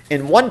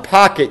 in one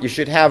pocket you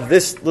should have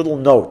this little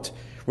note,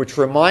 which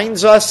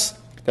reminds us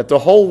that the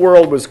whole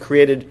world was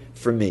created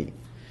for me.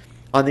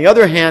 On the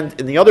other hand,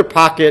 in the other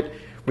pocket,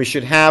 we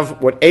should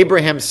have what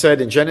Abraham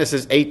said in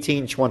Genesis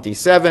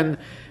 18:27,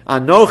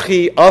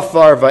 Anochi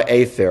afar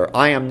va'ether,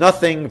 I am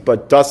nothing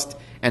but dust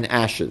and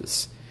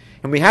ashes.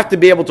 And we have to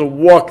be able to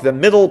walk the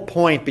middle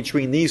point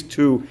between these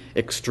two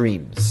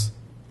extremes.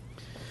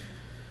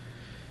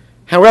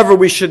 However,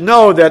 we should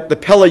know that the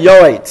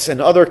Pelayoites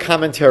and other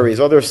commentaries,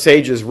 other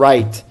sages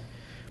write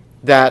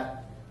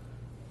that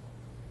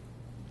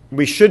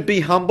we should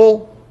be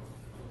humble,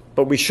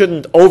 but we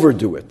shouldn't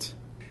overdo it.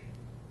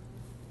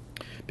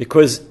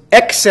 Because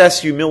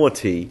excess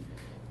humility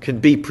can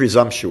be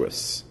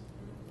presumptuous.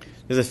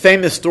 There's a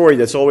famous story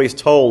that's always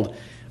told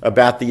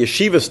about the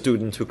yeshiva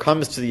student who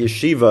comes to the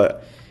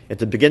yeshiva at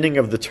the beginning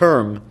of the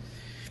term,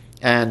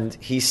 and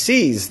he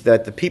sees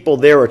that the people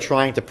there are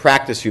trying to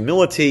practice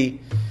humility,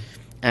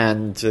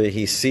 and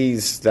he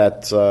sees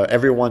that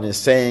everyone is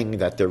saying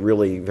that they're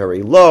really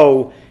very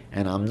low,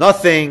 and I'm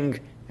nothing,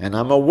 and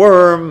I'm a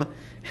worm,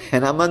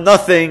 and I'm a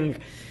nothing.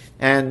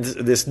 And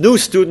this new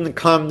student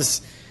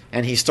comes,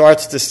 and he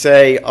starts to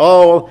say,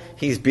 oh,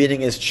 he's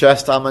beating his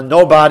chest, I'm a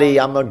nobody,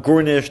 I'm a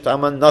gurnished,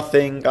 I'm a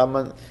nothing, I'm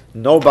a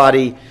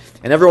nobody.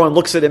 And everyone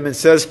looks at him and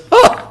says,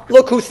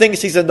 look who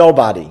thinks he's a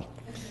nobody.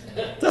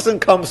 Doesn't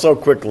come so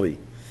quickly.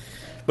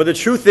 But the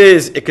truth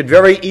is, it could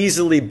very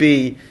easily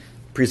be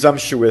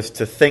presumptuous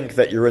to think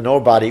that you're a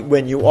nobody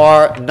when you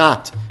are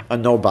not a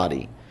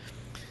nobody.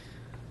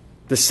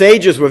 The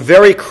sages were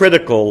very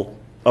critical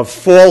of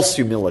false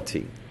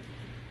humility.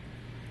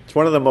 It's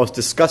one of the most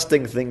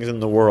disgusting things in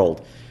the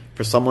world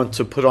for someone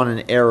to put on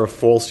an air of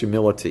false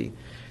humility.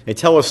 They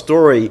tell a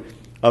story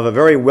of a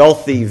very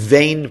wealthy,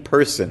 vain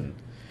person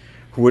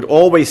who would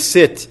always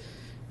sit,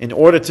 in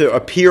order to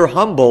appear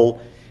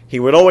humble, he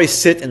would always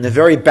sit in the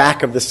very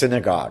back of the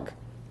synagogue.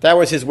 That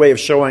was his way of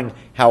showing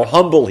how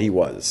humble he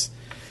was.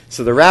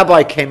 So the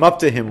rabbi came up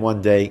to him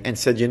one day and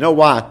said, you know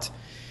what?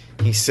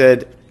 He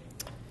said,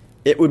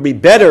 it would be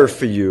better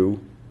for you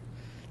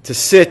to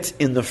sit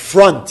in the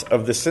front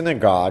of the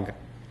synagogue,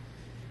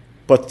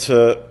 but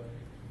to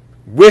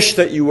wish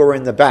that you were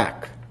in the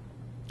back,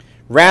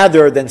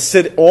 rather than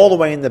sit all the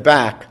way in the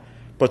back,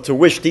 but to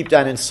wish deep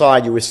down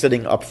inside you were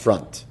sitting up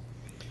front.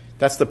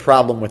 That's the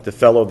problem with the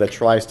fellow that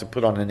tries to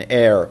put on an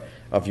air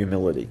of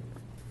humility.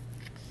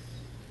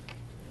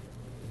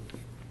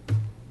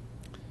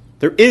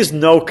 There is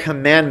no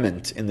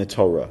commandment in the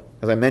Torah,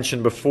 as I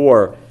mentioned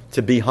before,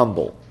 to be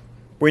humble.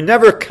 We're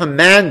never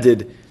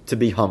commanded to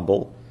be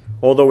humble,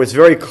 although it's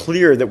very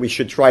clear that we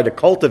should try to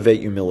cultivate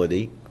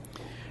humility.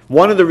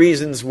 One of the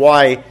reasons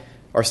why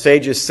our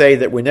sages say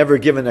that we're never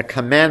given a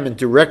commandment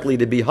directly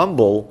to be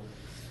humble,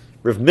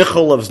 Rav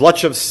Michael of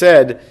Zlotchev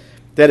said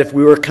that if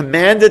we were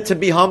commanded to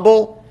be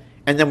humble,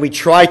 and then we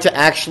try to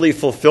actually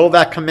fulfill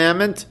that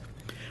commandment,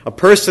 a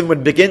person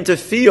would begin to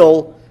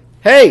feel,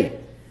 hey,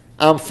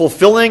 I'm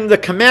fulfilling the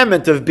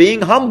commandment of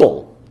being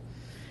humble.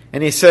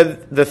 And he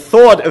said the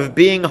thought of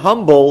being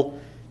humble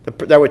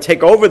that would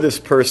take over this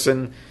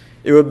person,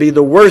 it would be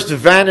the worst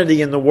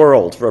vanity in the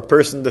world for a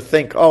person to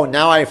think, oh,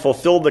 now I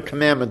fulfilled the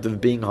commandment of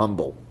being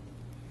humble.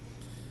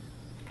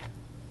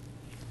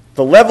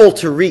 The level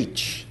to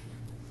reach,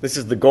 this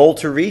is the goal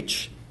to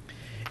reach,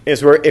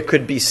 is where it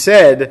could be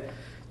said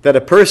that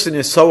a person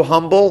is so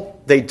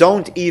humble, they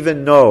don't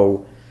even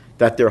know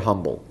that they're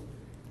humble.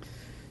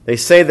 They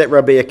say that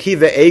Rabbi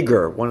Akiva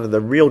Eger, one of the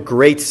real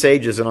great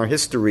sages in our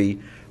history,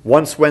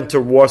 once went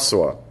to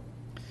Warsaw.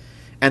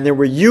 And there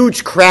were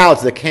huge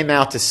crowds that came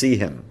out to see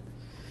him.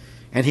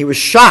 And he was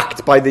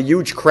shocked by the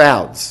huge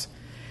crowds.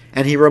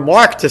 And he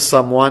remarked to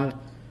someone,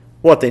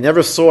 what, they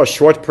never saw a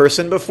short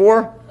person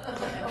before?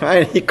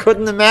 Right? He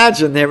couldn't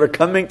imagine they were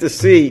coming to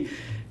see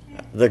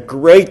the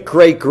great,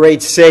 great,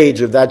 great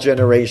sage of that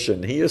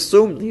generation. He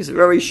assumed he's a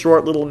very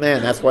short little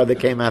man. That's why they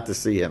came out to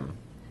see him.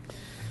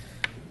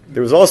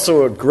 There was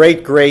also a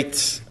great,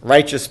 great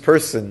righteous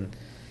person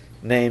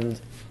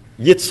named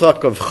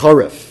Yitzchak of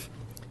Choref.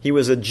 He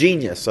was a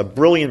genius, a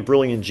brilliant,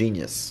 brilliant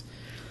genius.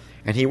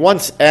 And he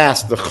once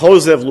asked the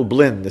Chose of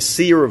Lublin, the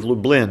seer of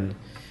Lublin,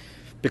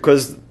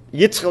 because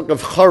Yitzchak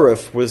of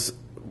Choref was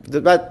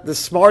the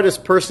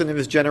smartest person of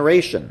his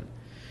generation.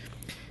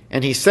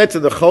 And he said to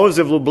the Chose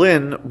of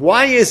Lublin,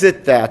 why is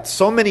it that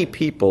so many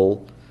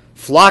people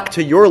flock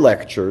to your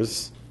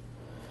lectures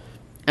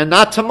and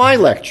not to my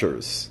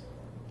lectures?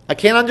 I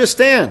can't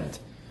understand.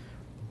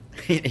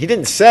 He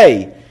didn't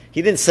say,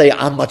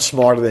 I'm much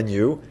smarter than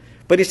you.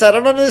 But he said, I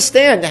don't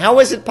understand. How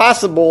is it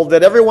possible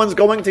that everyone's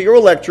going to your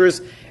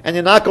lectures and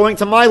you're not going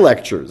to my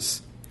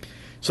lectures?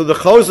 So the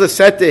Choseh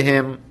said to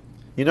him,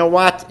 you know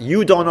what?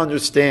 You don't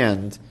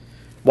understand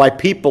why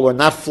people are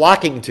not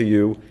flocking to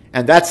you,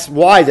 and that's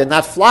why they're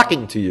not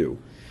flocking to you.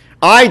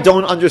 I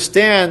don't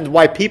understand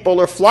why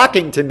people are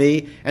flocking to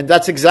me, and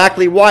that's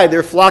exactly why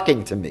they're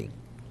flocking to me.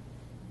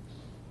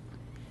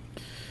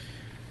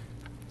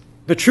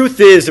 The truth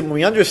is that when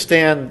we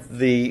understand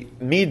the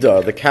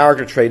midah, the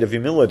character trait of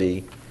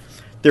humility,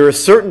 there are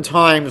certain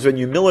times when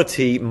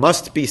humility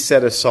must be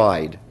set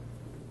aside,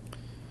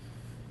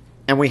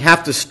 and we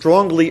have to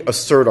strongly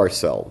assert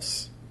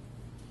ourselves.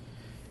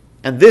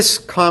 And this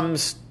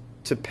comes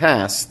to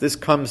pass, this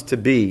comes to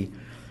be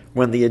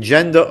when the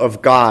agenda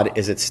of God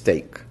is at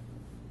stake.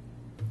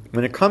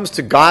 When it comes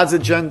to God's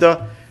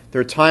agenda,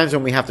 there are times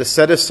when we have to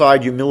set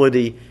aside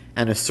humility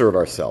and assert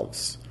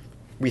ourselves.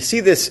 We see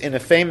this in a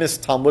famous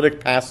Talmudic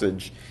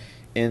passage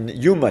in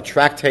Yuma,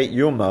 Tractate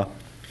Yuma,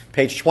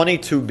 page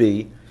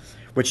 22b,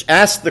 which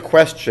asks the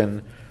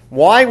question,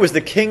 why was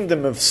the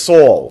kingdom of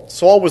Saul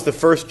was the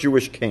first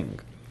Jewish king,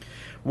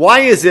 why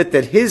is it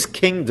that his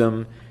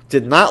kingdom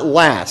did not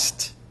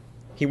last?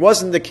 He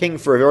wasn't the king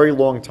for a very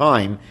long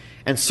time,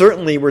 and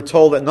certainly we're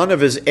told that none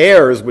of his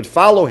heirs would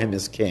follow him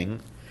as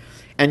king,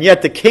 and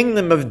yet the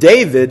kingdom of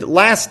David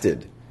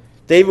lasted.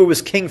 David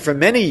was king for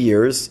many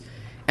years,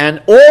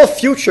 and all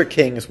future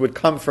kings would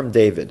come from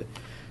David.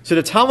 So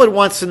the Talmud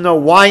wants to know,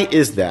 why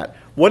is that?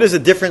 What is the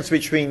difference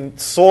between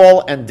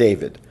Saul and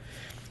David?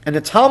 And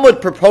the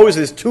Talmud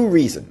proposes two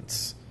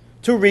reasons.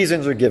 Two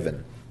reasons are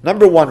given.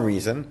 Number one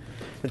reason,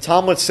 the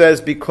Talmud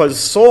says because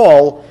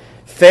Saul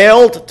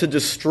failed to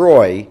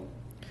destroy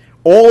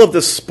all of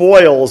the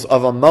spoils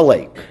of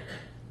Amalek.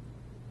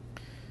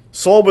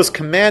 Saul was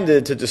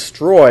commanded to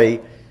destroy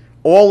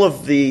all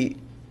of the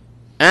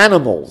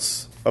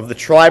animals of the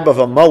tribe of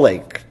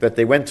Amalek that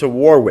they went to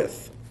war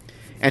with.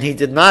 And he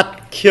did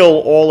not kill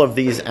all of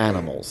these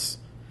animals.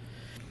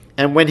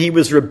 And when he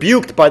was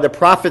rebuked by the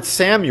prophet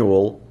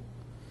Samuel,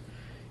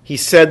 he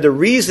said, the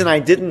reason I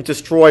didn't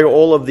destroy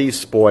all of these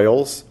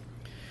spoils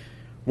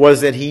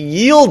was that he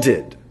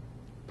yielded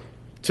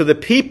to the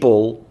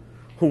people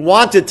who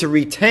wanted to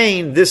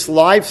retain this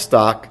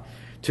livestock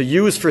to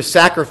use for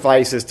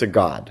sacrifices to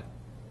God.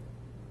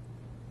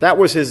 That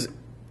was his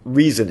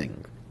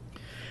reasoning.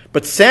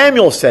 But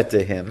Samuel said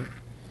to him,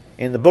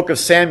 in the book of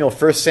Samuel,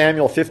 1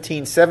 Samuel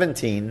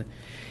 15:17,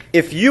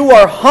 if you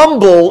are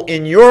humble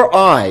in your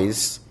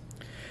eyes,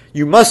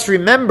 you must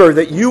remember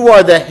that you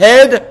are the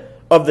head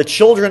of the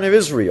children of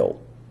Israel.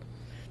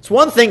 It's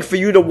one thing for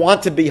you to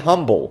want to be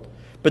humble,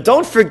 but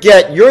don't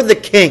forget you're the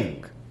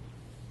king.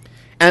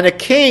 And a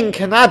king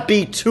cannot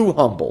be too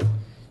humble.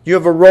 You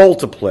have a role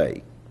to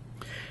play.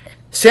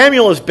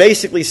 Samuel is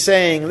basically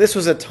saying this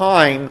was a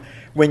time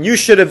when you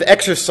should have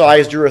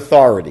exercised your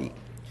authority.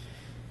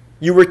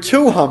 You were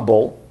too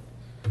humble,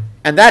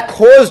 and that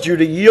caused you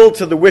to yield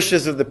to the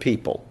wishes of the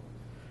people.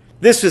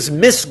 This is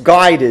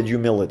misguided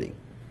humility.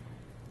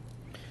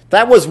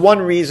 That was one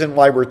reason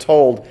why we're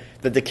told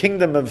that the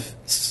kingdom of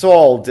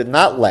Saul did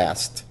not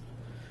last.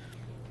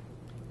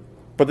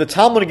 But the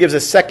Talmud gives a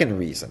second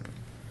reason.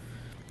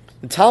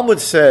 The Talmud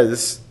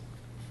says,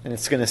 and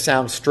it's going to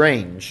sound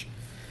strange,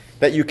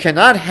 that you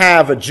cannot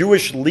have a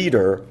Jewish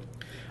leader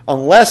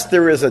unless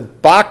there is a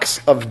box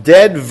of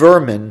dead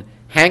vermin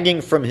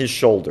hanging from his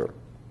shoulder.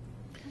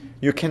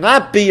 You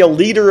cannot be a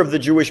leader of the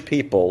Jewish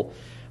people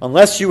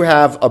unless you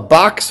have a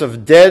box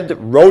of dead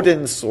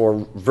rodents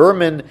or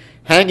vermin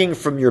hanging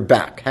from your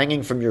back,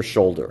 hanging from your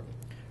shoulder.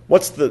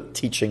 What's the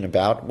teaching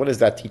about? What is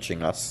that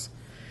teaching us?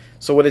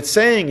 So what it's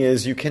saying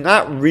is you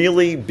cannot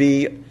really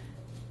be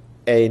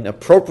an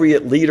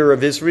appropriate leader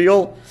of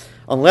Israel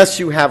unless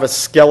you have a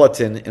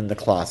skeleton in the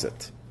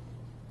closet.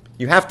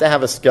 You have to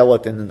have a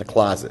skeleton in the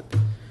closet.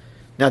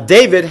 Now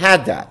David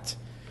had that,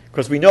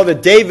 because we know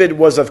that David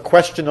was of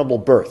questionable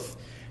birth.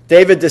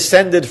 David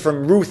descended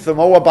from Ruth, the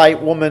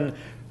Moabite woman,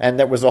 and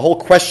there was a whole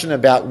question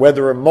about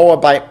whether a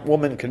Moabite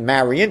woman could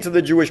marry into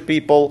the Jewish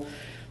people.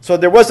 So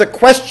there was a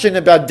question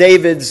about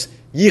David's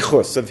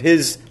yichus, of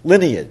his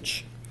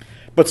lineage.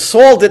 But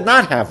Saul did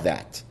not have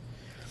that.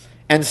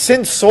 And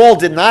since Saul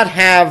did not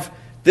have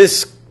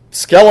this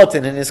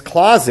skeleton in his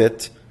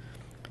closet,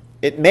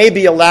 it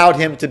maybe allowed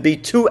him to be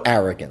too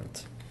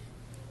arrogant.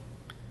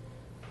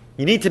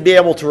 You need to be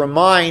able to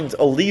remind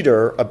a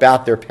leader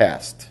about their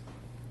past.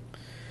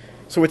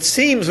 So it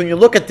seems when you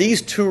look at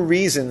these two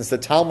reasons the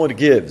Talmud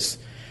gives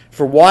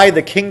for why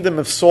the kingdom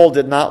of Saul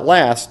did not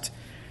last,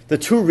 the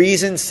two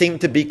reasons seem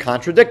to be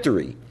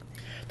contradictory.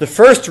 The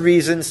first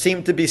reason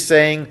seemed to be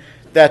saying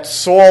that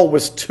Saul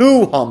was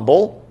too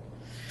humble,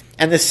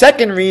 and the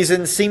second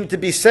reason seemed to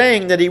be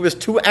saying that he was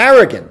too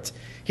arrogant.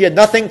 He had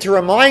nothing to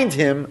remind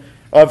him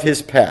of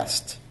his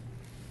past.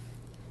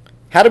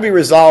 How do we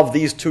resolve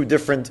these two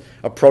different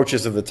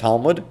approaches of the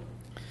Talmud?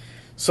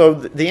 So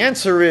the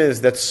answer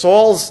is that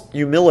Saul's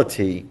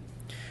humility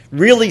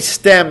really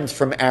stemmed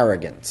from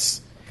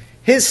arrogance.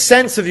 His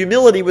sense of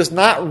humility was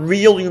not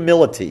real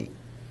humility.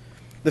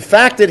 The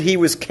fact that he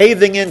was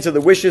caving into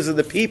the wishes of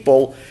the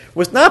people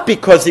was not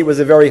because he was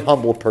a very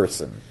humble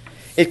person.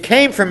 It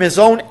came from his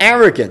own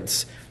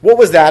arrogance. What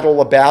was that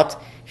all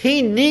about?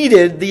 He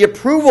needed the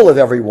approval of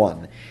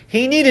everyone.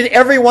 He needed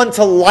everyone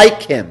to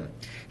like him.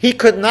 He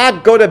could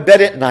not go to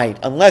bed at night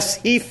unless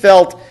he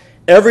felt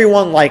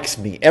everyone likes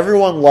me,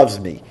 everyone loves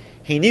me.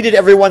 He needed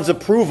everyone's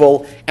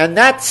approval, and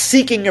that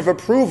seeking of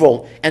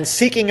approval and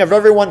seeking of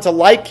everyone to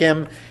like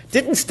him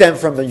didn't stem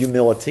from the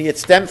humility, it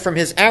stemmed from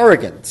his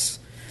arrogance.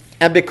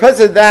 And because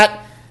of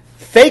that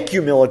fake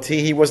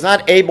humility, he was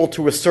not able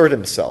to assert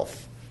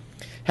himself.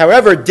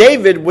 However,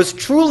 David was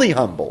truly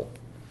humble.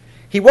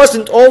 He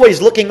wasn't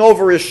always looking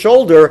over his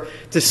shoulder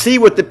to see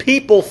what the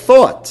people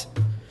thought.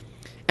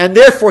 And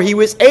therefore, he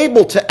was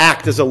able to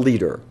act as a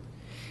leader.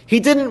 He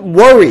didn't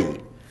worry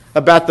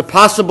about the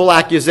possible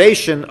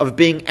accusation of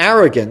being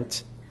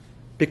arrogant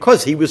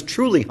because he was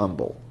truly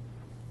humble.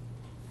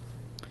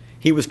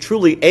 He was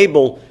truly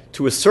able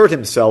to assert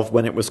himself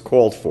when it was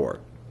called for.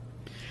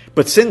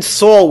 But since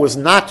Saul was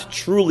not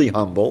truly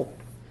humble,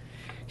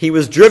 he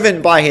was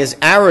driven by his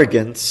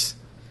arrogance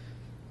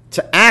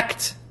to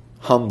act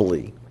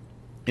humbly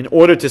in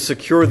order to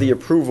secure the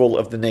approval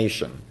of the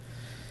nation.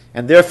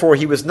 And therefore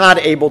he was not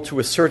able to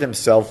assert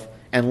himself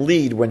and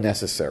lead when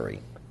necessary.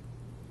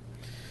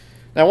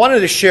 Now I wanted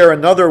to share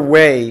another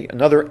way,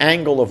 another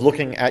angle of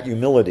looking at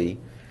humility.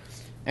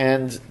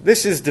 And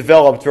this is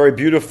developed very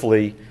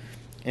beautifully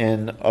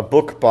in a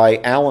book by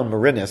Alan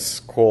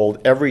Marinis called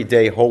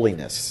Everyday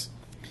Holiness.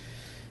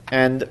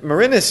 And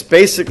Marinis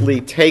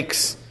basically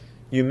takes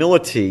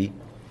humility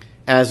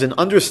as an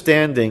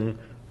understanding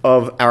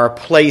of our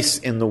place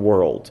in the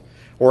world,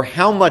 or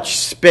how much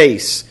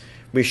space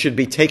we should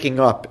be taking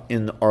up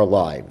in our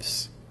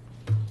lives.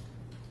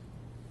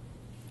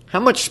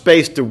 How much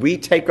space do we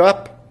take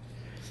up,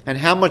 and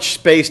how much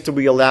space do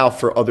we allow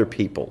for other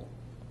people?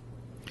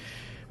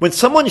 When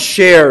someone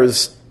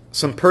shares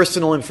some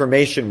personal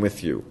information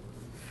with you,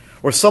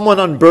 or someone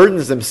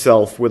unburdens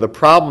themselves with a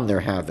problem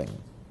they're having,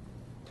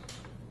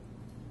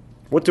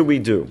 what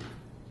do?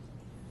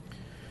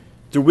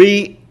 Do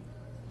we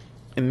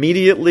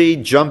immediately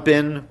jump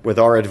in with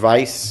our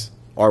advice,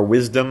 our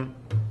wisdom,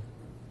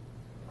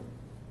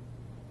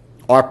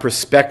 our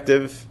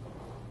perspective?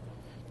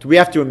 Do we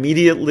have to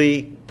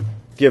immediately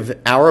give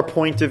our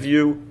point of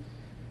view?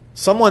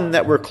 Someone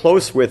that we're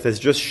close with has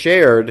just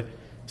shared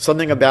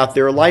something about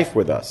their life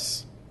with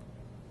us,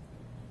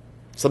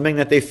 something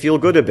that they feel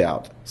good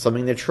about,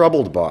 something they're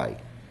troubled by.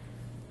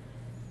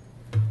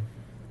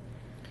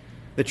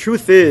 The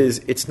truth is,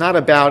 it's not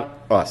about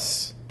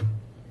us.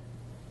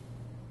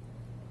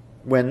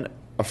 When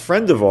a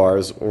friend of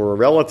ours or a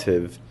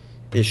relative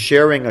is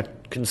sharing a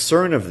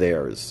concern of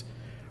theirs,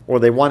 or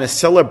they want to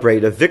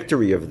celebrate a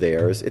victory of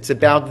theirs, it's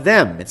about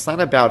them. It's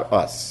not about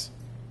us.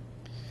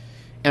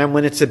 And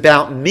when it's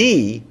about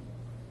me,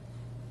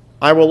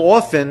 I will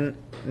often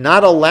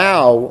not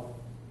allow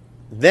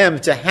them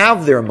to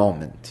have their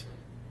moment.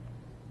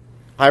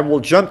 I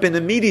will jump in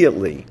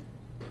immediately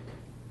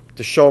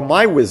to show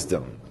my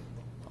wisdom.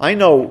 I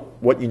know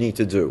what you need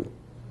to do.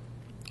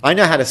 I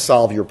know how to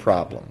solve your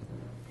problem.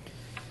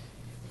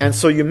 And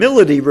so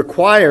humility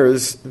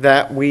requires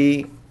that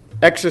we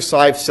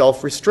exercise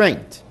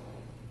self-restraint.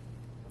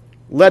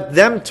 Let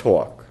them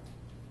talk.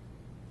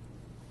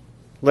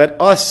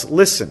 Let us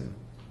listen.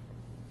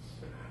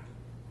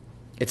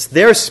 It's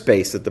their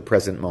space at the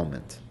present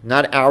moment,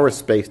 not our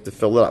space to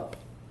fill up.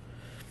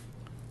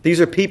 These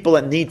are people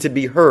that need to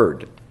be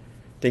heard.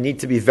 They need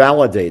to be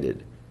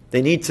validated.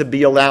 They need to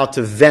be allowed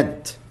to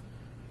vent,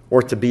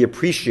 or to be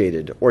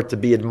appreciated, or to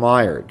be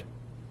admired.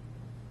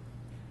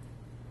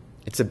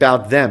 It's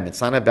about them. It's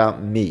not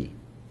about me.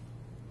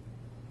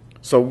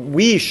 So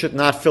we should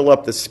not fill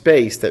up the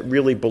space that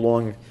really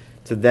belongs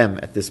to them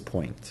at this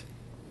point.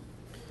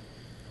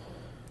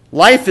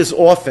 Life is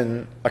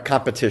often a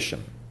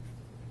competition.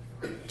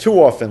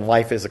 Too often,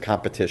 life is a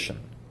competition.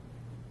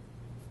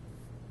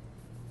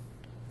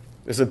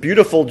 There's a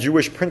beautiful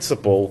Jewish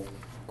principle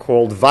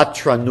called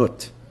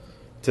vatranut,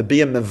 to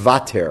be a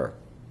mevater.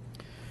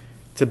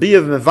 To be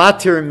a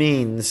mevater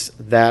means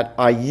that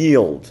I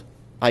yield,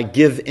 I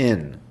give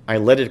in, I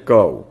let it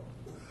go.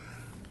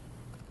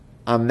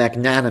 I'm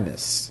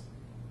magnanimous.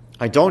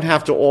 I don't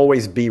have to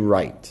always be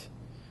right.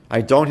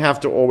 I don't have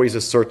to always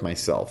assert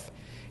myself.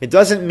 It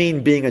doesn't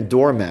mean being a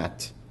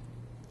doormat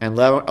and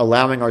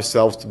allowing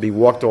ourselves to be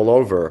walked all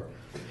over,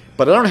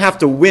 but I don't have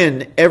to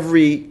win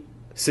every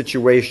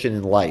situation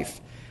in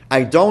life.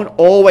 I don't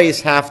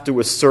always have to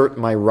assert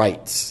my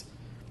rights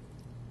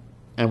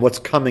and what's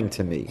coming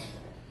to me.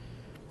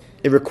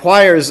 It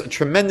requires a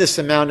tremendous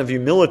amount of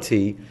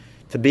humility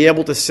to be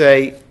able to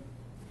say,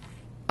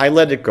 I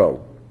let it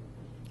go.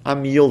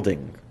 I'm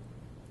yielding.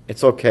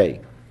 It's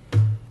okay.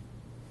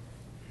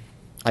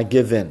 I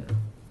give in.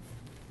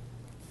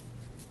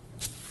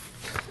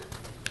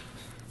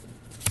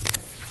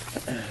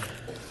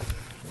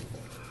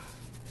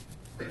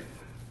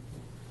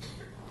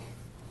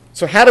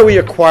 So how do we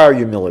acquire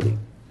humility?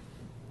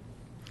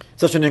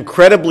 Such an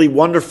incredibly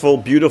wonderful,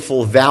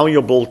 beautiful,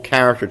 valuable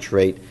character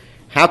trait.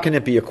 How can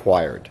it be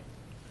acquired?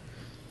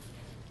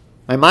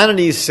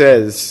 Maimonides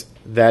says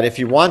that if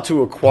you want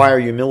to acquire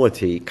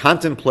humility,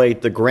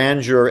 contemplate the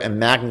grandeur and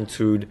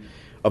magnitude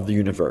of the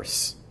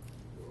universe.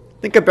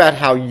 Think about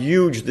how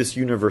huge this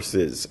universe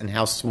is and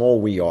how small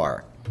we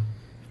are.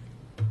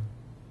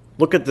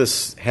 Look at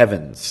the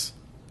heavens.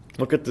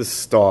 Look at the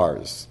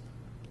stars.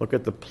 Look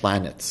at the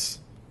planets.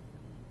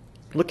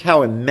 Look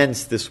how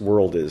immense this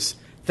world is.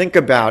 Think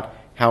about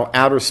how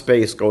outer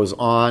space goes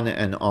on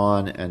and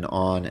on and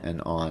on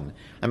and on.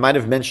 I might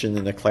have mentioned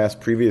in the class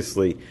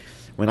previously,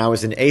 when I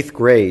was in 8th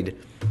grade,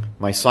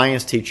 my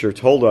science teacher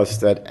told us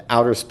that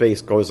outer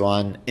space goes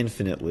on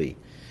infinitely.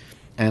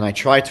 And I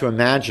tried to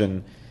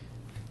imagine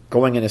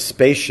going in a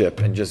spaceship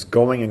and just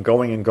going and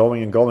going and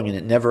going and going, and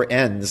it never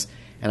ends.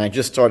 And I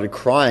just started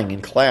crying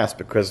in class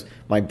because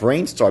my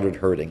brain started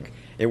hurting.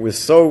 It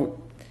was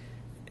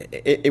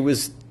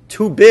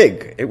too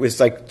big. It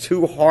was like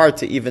too hard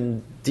to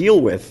even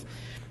deal with.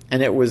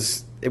 And it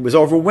was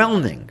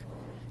overwhelming.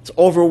 It's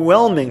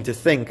overwhelming to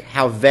think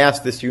how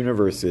vast this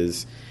universe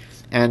is.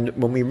 And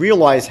when we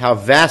realize how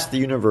vast the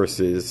universe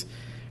is,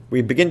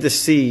 we begin to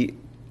see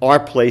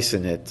our place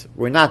in it.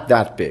 We're not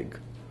that big.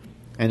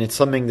 And it's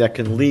something that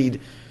can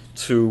lead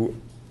to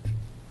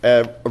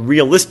a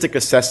realistic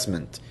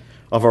assessment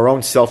of our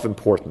own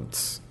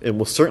self-importance. It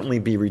will certainly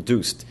be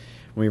reduced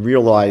when we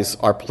realize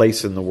our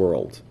place in the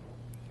world.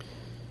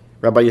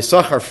 Rabbi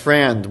Yisachar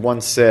Frand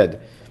once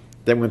said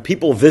that when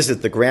people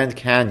visit the Grand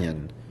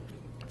Canyon,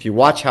 if you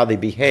watch how they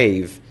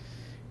behave,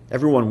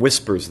 everyone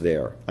whispers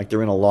there, like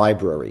they're in a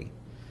library,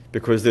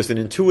 because there's an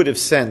intuitive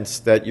sense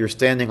that you're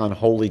standing on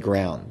holy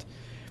ground.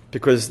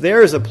 Because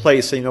there is a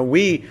place,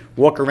 we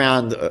walk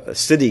around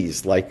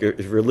cities, like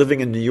if you're living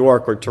in New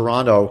York or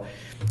Toronto,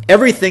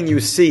 everything you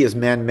see is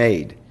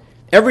man-made.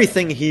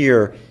 Everything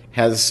here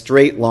has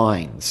straight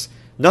lines.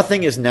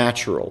 Nothing is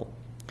natural.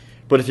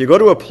 But if you go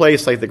to a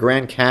place like the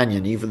Grand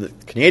Canyon, either the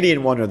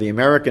Canadian one or the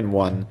American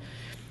one,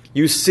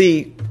 you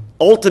see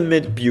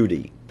ultimate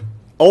beauty,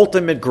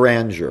 ultimate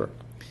grandeur.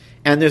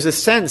 And there's a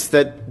sense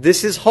that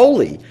this is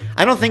holy.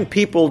 I don't think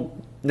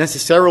people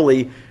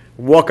necessarily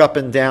walk up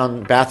and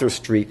down Bathurst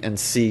Street and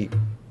see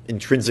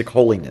intrinsic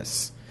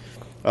holiness.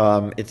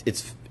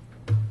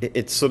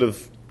 It's sort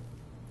of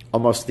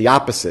almost the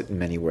opposite in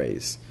many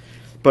ways.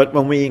 But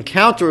when we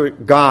encounter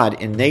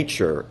God in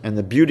nature and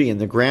the beauty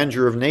and the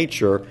grandeur of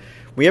nature,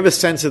 we have a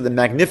sense of the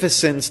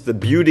magnificence, the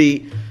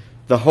beauty,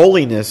 the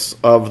holiness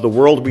of the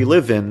world we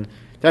live in.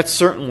 That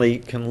certainly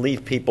can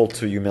lead people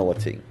to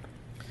humility.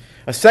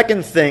 A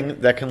second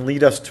thing that can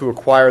lead us to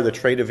acquire the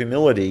trait of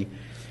humility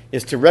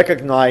is to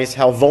recognize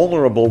how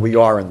vulnerable we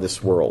are in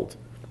this world,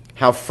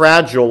 how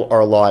fragile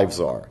our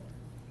lives are,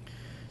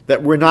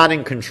 that we're not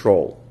in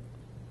control,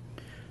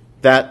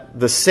 that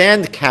the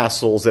sand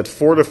castles that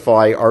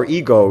fortify our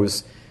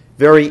egos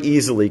very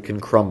easily can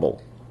crumble.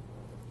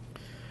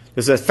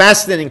 There's a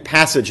fascinating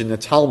passage in the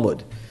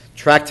Talmud,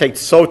 Tractate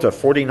Sota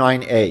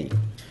 49a.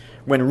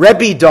 When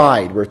Rebbe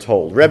died, we're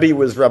told, Rebbe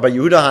was Rabbi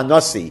Yehuda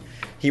HaNasi.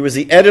 He was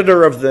the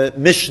editor of the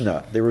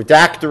Mishnah, the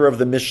redactor of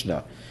the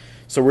Mishnah.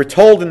 So we're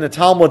told in the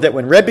Talmud that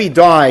when Rebbe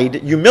died,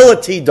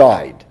 humility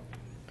died.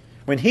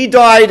 When he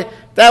died,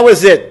 that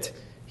was it.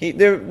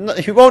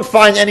 You won't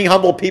find any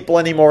humble people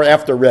anymore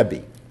after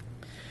Rebbe.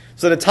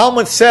 So the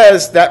Talmud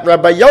says that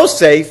Rabbi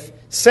Yosef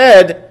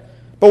said,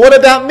 but what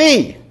about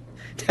me?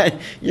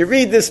 You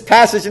read this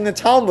passage in the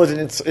Talmud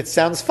and it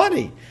sounds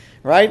funny,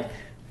 right?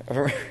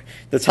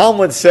 The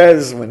Talmud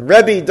says when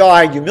Rebbe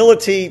died,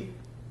 humility,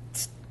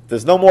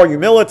 there's no more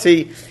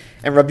humility.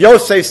 And Rabbi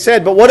Yosef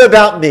said, but what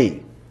about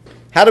me?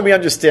 How do we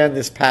understand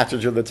this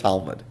passage of the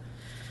Talmud?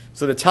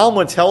 So the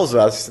Talmud tells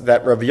us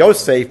that Rabbi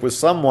Yosef was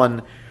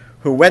someone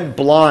who went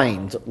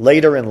blind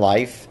later in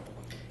life,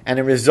 and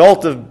as a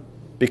result of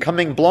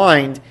becoming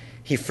blind,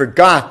 he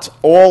forgot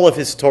all of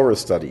his Torah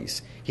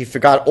studies. He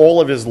forgot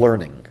all of his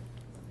learning.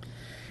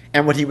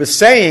 And what he was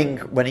saying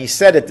when he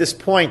said at this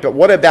point, but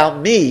what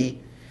about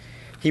me?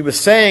 He was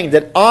saying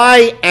that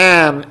I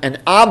am an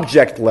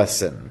object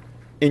lesson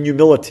in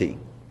humility.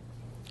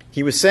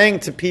 He was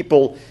saying to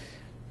people,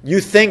 you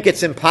think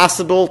it's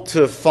impossible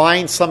to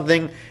find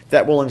something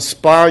that will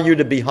inspire you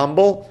to be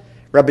humble?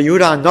 Rabbi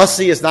Yehuda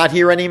HaNasi is not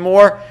here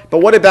anymore, but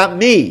what about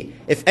me?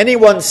 If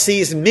anyone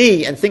sees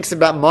me and thinks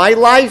about my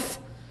life,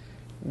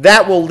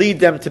 that will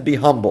lead them to be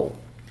humble.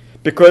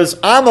 Because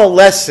I'm a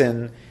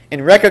lesson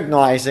in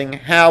recognizing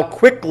how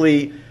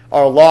quickly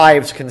our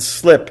lives can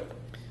slip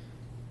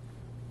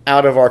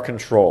out of our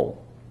control.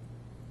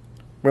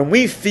 When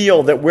we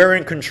feel that we're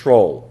in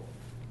control,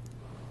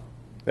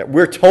 that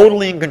we're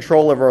totally in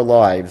control of our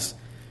lives,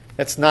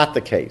 that's not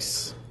the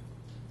case.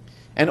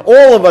 And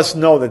all of us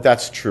know that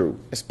that's true,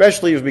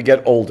 especially as we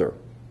get older.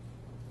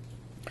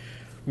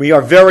 We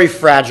are very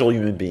fragile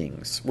human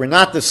beings. We're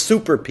not the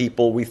super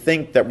people we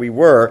think that we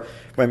were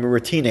when we were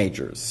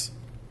teenagers.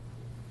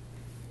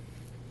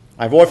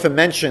 I've often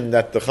mentioned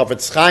that the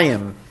Chavetz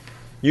Chaim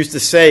used to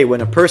say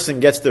when a person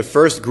gets their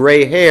first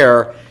gray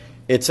hair,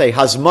 It's a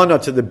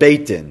hazmana to the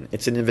Beit Din.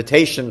 It's an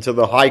invitation to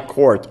the high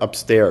court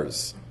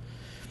upstairs.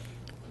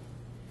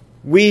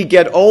 We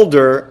get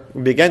older,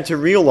 we begin to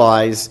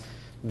realize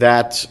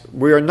that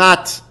we're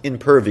not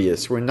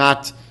impervious. We're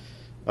not,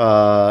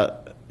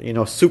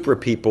 super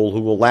people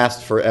who will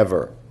last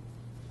forever.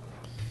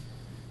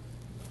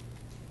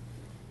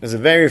 There's a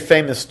very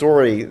famous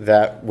story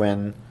that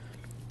when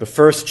the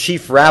first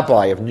chief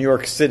rabbi of New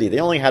York City, they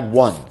only had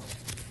one.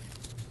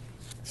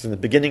 It's in the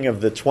beginning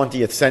of the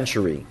 20th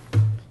century.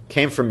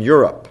 Came from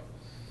Europe.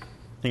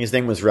 I think his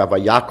name was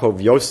Rabbi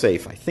Yaakov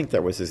Yosef. I think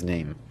that was his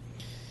name.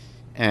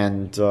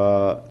 And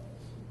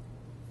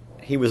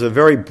he was a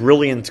very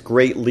brilliant,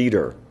 great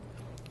leader.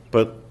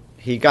 But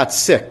he got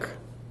sick.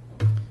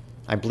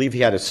 I believe he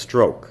had a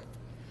stroke.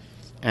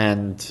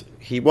 And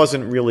he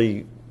wasn't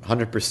really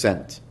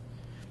 100%.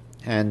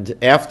 And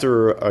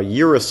after a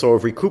year or so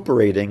of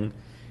recuperating,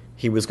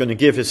 he was going to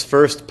give his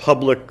first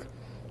public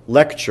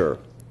lecture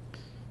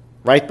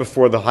right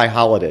before the high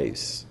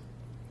holidays.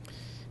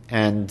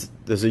 And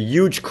there's a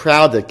huge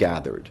crowd that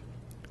gathered.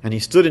 And he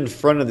stood in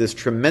front of this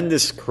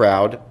tremendous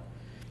crowd,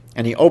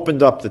 and he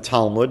opened up the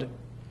Talmud,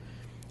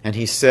 and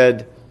he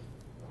said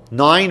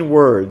 9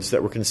 words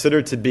that were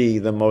considered to be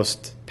the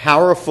most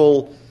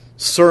powerful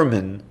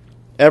sermon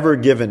ever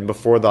given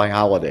before the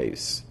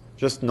holidays.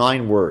 Just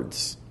 9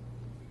 words.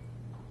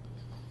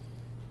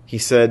 He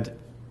said,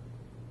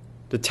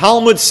 "The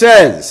Talmud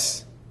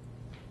says,"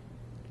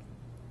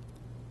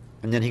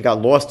 and then he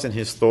got lost in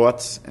his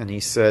thoughts, and he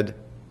said,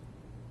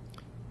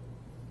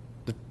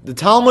 "The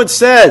Talmud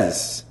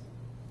says,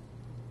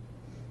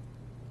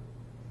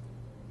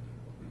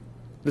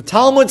 the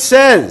Talmud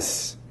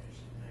says."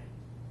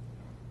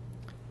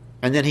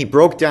 And then he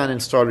broke down and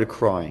started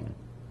crying.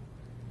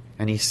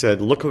 And he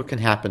said, "Look what can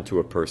happen to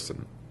a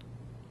person."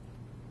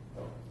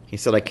 He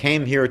said, "I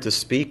came here to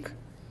speak."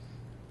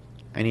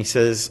 And he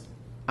says,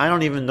 "I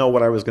don't even know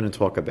what I was going to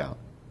talk about."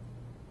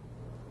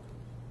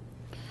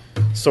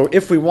 So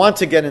if we want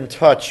to get in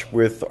touch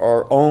with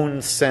our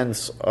own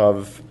sense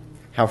of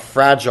how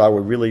fragile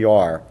we really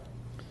are,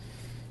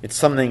 it's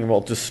something that will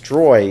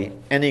destroy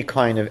any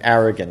kind of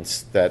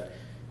arrogance that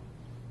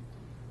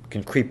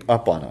can creep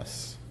up on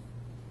us.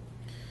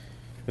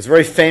 There's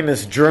very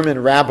famous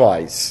German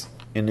rabbis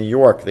in New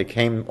York. They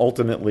came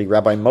ultimately,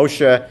 Rabbi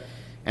Moshe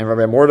and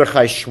Rabbi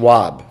Mordechai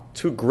Schwab,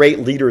 2 great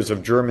leaders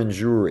of German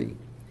Jewry.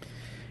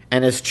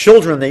 And as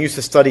children, they used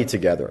to study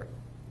together.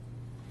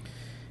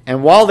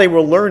 And while they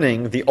were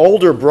learning, the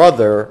older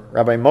brother,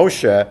 Rabbi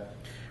Moshe,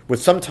 would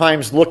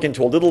sometimes look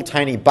into a little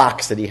tiny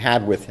box that he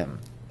had with him.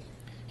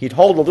 He'd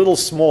hold a little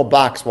small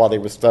box while they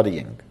were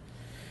studying.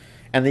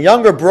 And the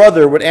younger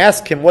brother would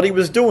ask him what he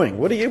was doing.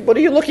 What are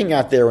you looking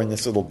at there in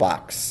this little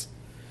box?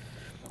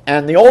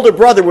 And the older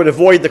brother would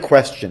avoid the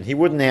question. He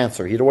wouldn't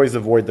answer. He'd always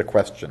avoid the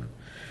question.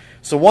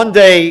 So one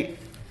day,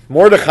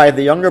 Mordechai,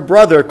 the younger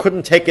brother,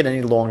 couldn't take it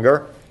any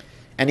longer,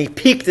 and he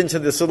peeked into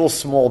this little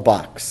small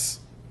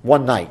box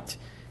one night.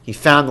 He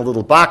found the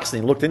little box,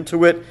 and he looked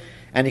into it,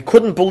 and he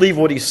couldn't believe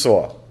what he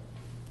saw.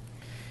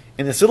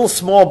 In this little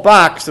small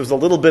box, there was a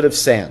little bit of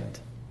sand,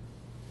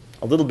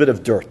 a little bit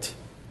of dirt.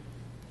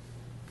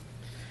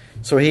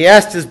 So he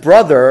asked his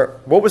brother,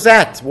 "What was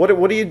that?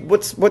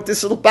 What's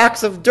this little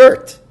box of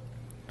dirt?"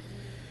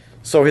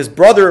 So his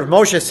brother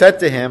Moshe said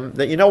to him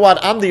that, "You know what,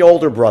 I'm the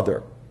older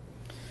brother."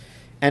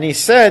 And he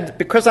said,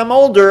 "Because I'm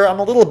older, I'm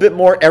a little bit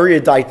more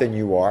erudite than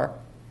you are.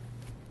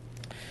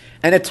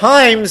 And at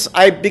times,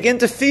 I begin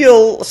to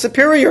feel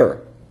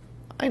superior.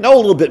 I know a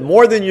little bit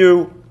more than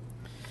you."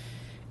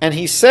 And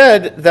he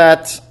said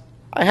that,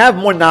 "I have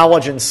more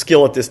knowledge and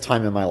skill at this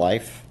time in my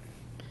life.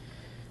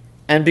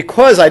 And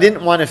because I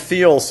didn't want to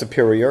feel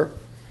superior,"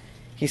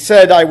 he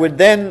said, "I would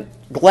then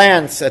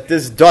glance at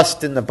this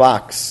dust in the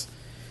box,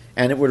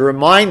 and it would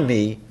remind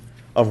me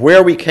of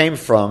where we came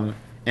from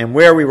and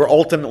where we were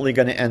ultimately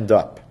going to end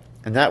up.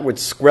 And that would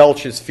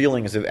squelch his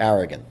feelings of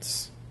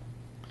arrogance."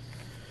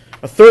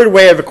 A third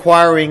way of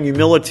acquiring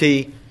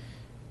humility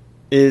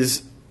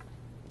is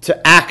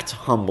to act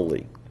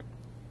humbly.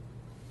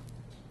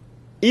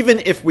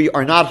 Even if we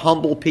are not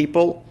humble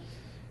people,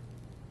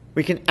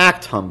 we can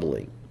act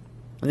humbly.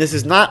 And this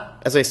is not,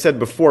 as I said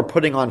before,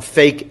 putting on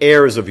fake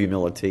airs of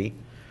humility,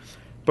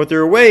 but there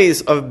are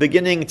ways of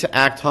beginning to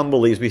act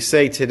humbly, as we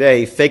say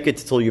today, fake it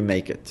till you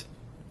make it.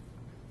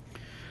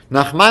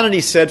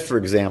 Nachmanides said, for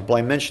example,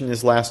 I mentioned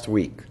this last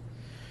week,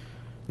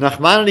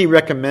 Nachmanides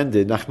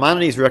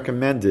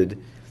recommended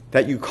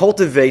that you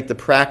cultivate the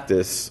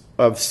practice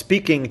of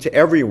speaking to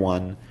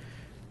everyone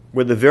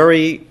with a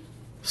very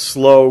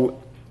slow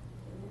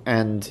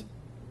and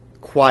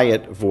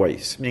quiet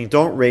voice. Meaning,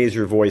 don't raise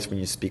your voice when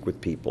you speak with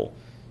people.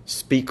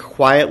 Speak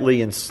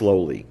quietly and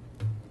slowly.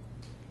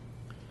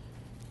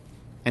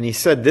 And he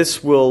said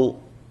this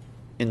will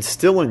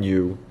instill in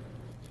you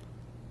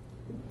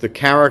the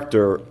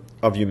character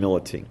of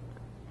humility.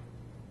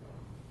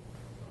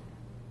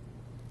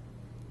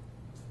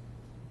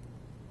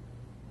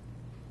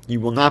 You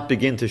will not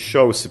begin to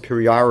show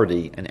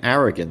superiority and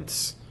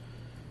arrogance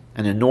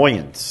and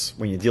annoyance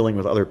when you're dealing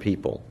with other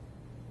people.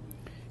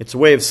 It's a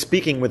way of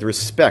speaking with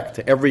respect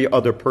to every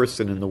other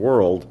person in the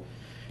world,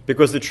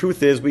 because the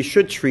truth is we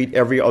should treat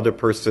every other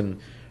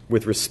person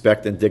with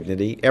respect and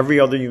dignity. Every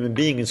other human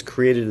being is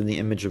created in the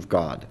image of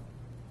God.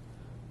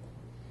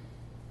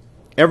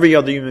 Every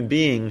other human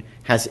being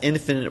has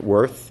infinite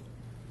worth,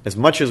 as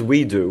much as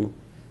we do,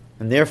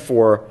 and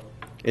therefore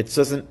it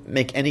doesn't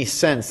make any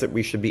sense that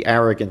we should be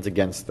arrogant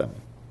against them.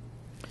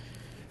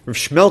 Rav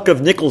Shmelk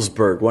of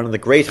Nikolsburg, one of the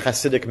great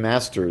Hasidic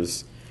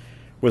masters,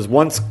 was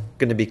once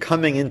going to be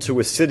coming into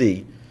a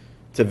city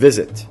to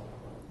visit.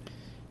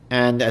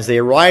 And as they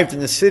arrived in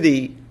the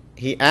city,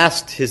 he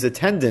asked his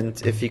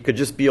attendant if he could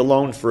just be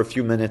alone for a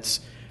few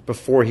minutes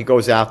before he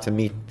goes out to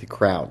meet the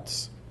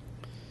crowds.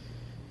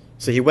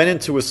 So he went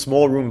into a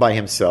small room by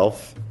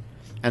himself,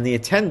 and the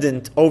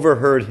attendant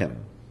overheard him.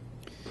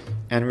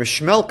 And Rav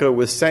Shmelk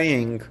was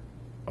saying,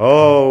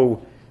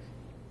 "Oh,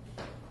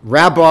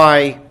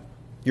 Rabbi,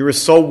 you're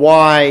so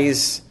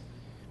wise,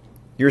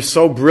 you're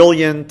so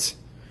brilliant,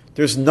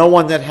 there's no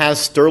one that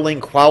has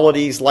sterling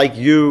qualities like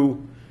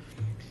you.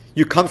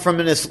 You come from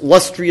an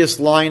illustrious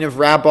line of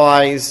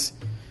rabbis.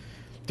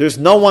 There's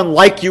no one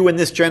like you in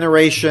this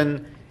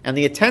generation." And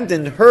the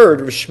attendant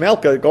heard Rav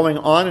Shmelk going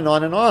on and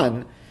on and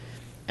on.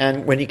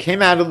 And when he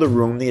came out of the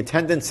room, the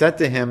attendant said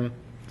to him,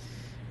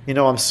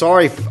 "I'm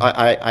sorry,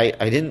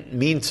 I didn't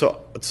mean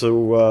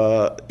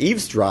to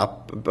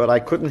eavesdrop, but I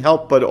couldn't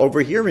help but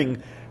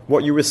overhearing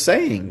what you were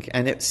saying,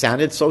 and it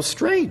sounded so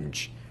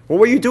strange. What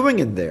were you doing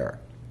in there?"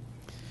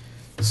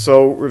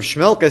 So Rav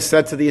Shmelk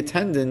said to the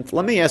attendant,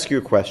 "Let me ask you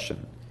a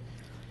question."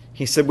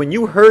 He said, "When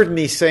you heard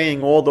me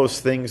saying all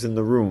those things in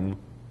the room,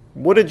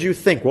 what did you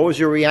think? What was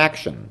your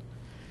reaction?"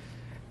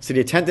 So the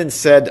attendant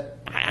said,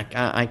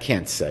 I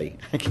can't say.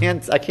 I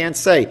can't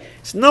say." He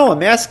said, "No,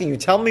 I'm asking you.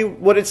 Tell me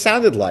what it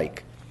sounded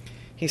like."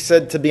 He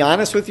said, "To be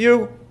honest with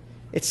you,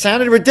 it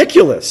sounded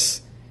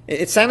ridiculous.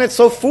 It sounded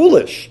so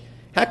foolish.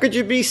 How could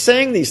you be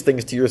saying these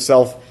things to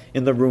yourself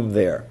in the room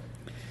there?"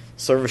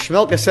 So Rav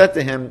Shmelk said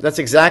to him, "That's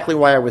exactly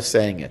why I was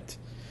saying it.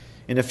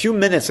 In a few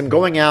minutes, I'm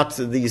going out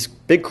to these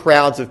big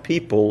crowds of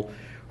people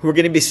who are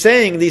going to be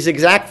saying these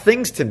exact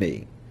things to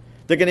me.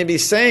 They're going to be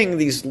saying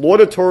these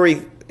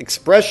laudatory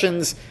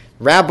expressions.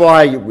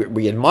 Rabbi,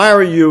 we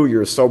admire you.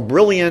 You're so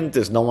brilliant.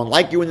 There's no one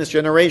like you in this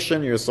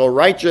generation. You're so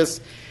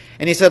righteous."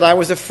 And he said, "I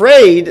was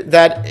afraid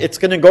that it's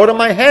going to go to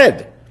my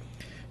head.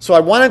 So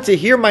I wanted to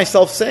hear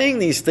myself saying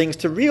these things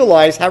to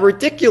realize how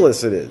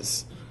ridiculous it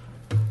is."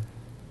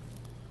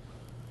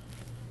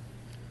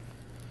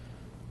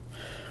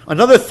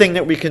 Another thing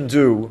that we can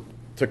do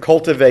to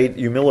cultivate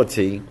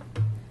humility,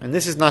 and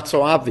this is not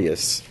so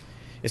obvious,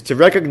 is to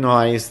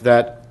recognize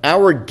that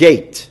our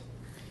gait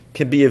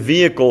can be a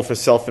vehicle for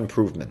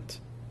self-improvement.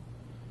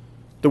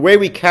 The way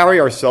we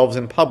carry ourselves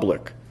in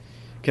public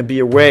can be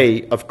a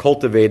way of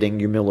cultivating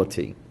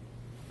humility.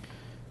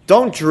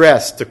 Don't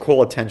dress to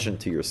call attention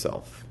to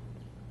yourself.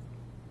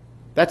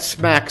 That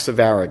smacks of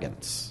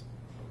arrogance.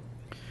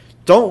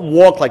 Don't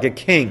walk like a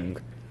king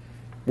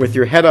with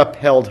your head up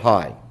held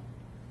high.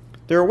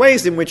 There are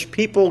ways in which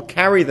people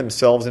carry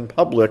themselves in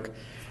public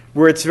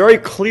where it's very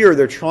clear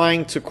they're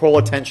trying to call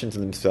attention to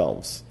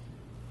themselves.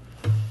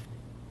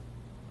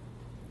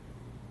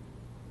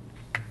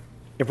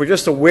 If we're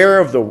just aware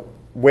of the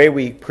way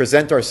we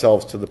present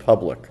ourselves to the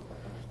public,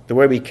 the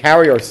way we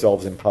carry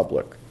ourselves in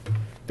public,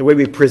 the way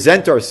we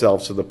present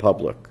ourselves to the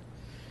public,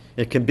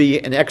 it can be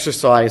an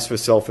exercise for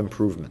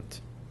self-improvement.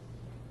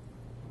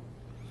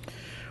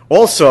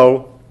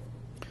 Also,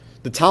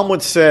 the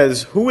Talmud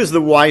says, who is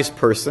the wise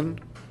person?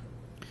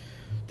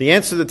 The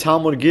answer the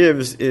Talmud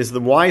gives is the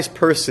wise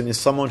person is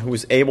someone who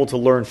is able to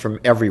learn from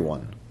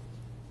everyone.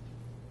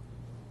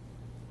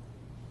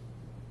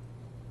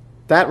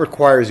 That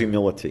requires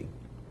humility.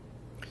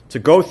 To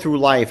go through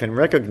life and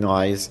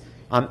recognize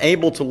I'm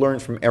able to learn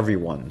from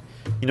everyone.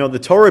 The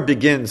Torah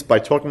begins by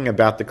talking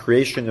about the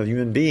creation of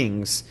human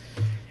beings,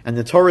 and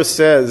the Torah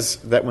says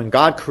that when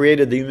God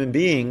created the human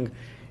being,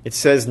 it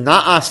says,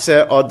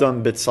 Na'aseh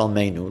Adam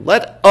b'tzalmenu.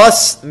 Let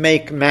us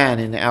make man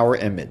in our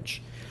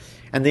image.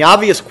 And the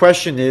obvious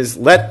question is,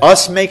 let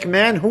us make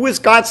man? Who is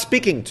God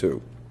speaking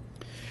to?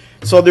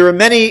 So there are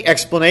many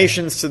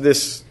explanations to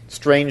this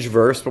strange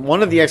verse, but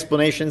one of the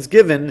explanations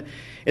given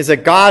is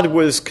that God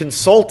was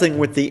consulting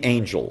with the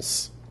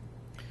angels.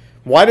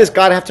 Why does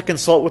God have to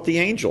consult with the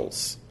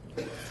angels?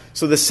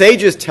 So the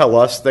sages tell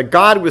us that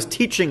God was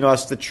teaching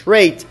us the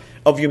trait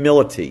of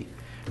humility.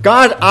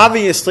 God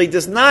obviously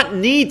does not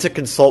need to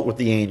consult with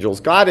the angels.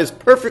 God is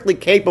perfectly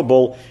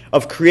capable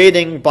of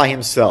creating by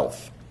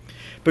himself.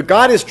 But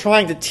God is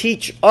trying to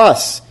teach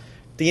us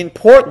the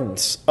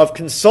importance of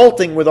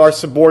consulting with our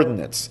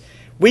subordinates.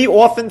 We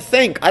often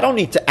think, I don't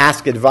need to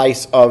ask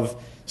advice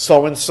of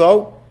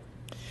so-and-so.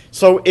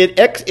 So it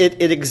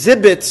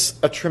exhibits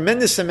a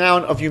tremendous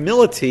amount of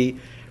humility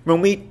when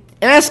we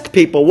ask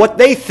people what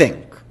they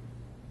think,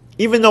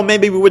 even though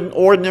maybe we wouldn't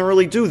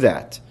ordinarily do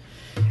that.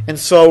 And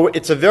so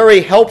it's a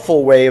very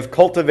helpful way of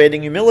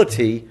cultivating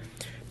humility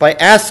by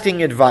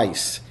asking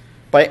advice,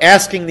 by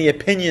asking the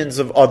opinions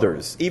of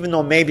others, even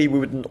though maybe we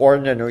wouldn't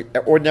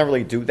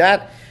ordinarily do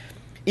that.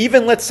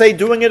 Even, let's say,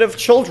 doing it of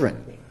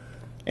children.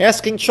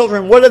 Asking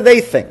children, what do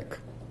they think?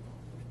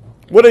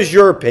 What is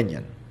your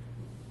opinion?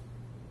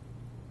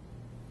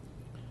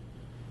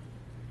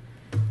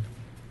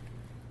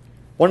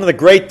 One of the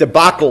great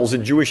debacles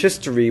in Jewish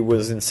history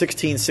was in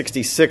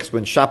 1666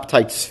 when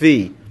Shabtai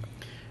Tzvi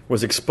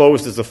was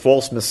exposed as a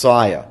false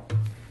messiah.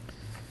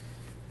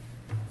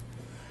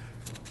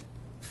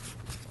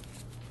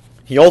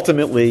 He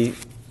ultimately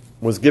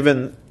was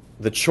given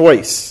the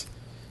choice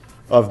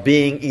of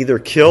being either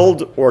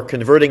killed or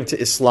converting to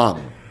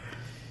Islam.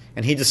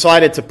 And he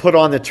decided to put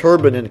on the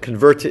turban and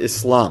convert to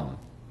Islam.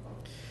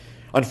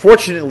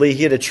 Unfortunately,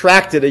 he had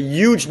attracted a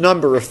huge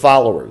number of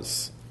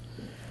followers.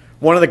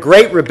 One of the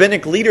great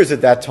rabbinic leaders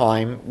at that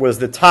time was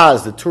the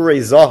Taz, the Turei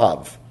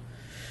Zahav.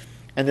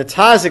 And the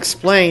Taz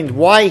explained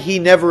why he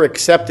never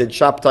accepted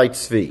Shabtai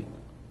Tzvi.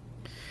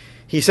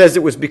 He says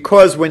it was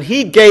because when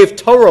he gave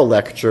Torah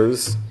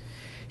lectures,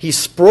 he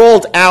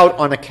sprawled out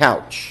on a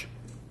couch.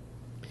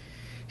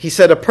 He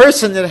said a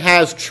person that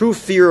has true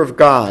fear of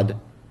God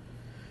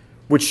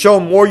would show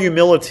more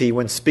humility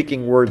when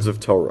speaking words of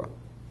Torah.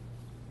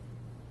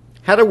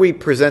 How do we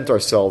present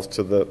ourselves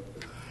to the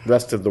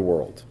rest of the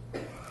world?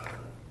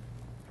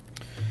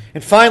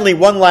 And finally,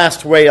 one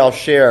last way I'll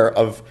share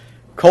of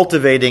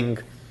cultivating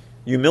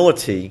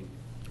humility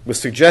was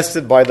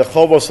suggested by the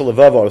Chovos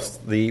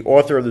HaLevavos, the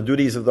author of the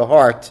Duties of the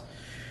Heart,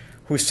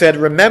 who said,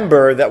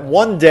 remember that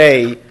one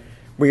day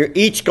we are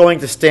each going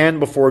to stand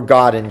before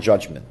God in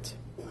judgment.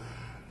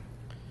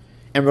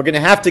 And we're going to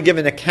have to give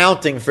an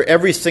accounting for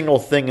every single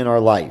thing in our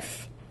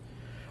life.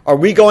 Are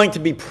we going to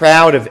be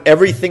proud of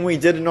everything we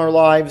did in our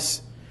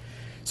lives?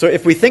 So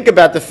if we think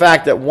about the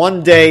fact that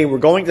one day we're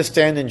going to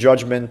stand in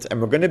judgment and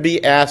we're going to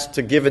be asked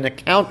to give an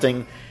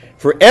accounting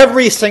for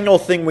every single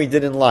thing we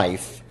did in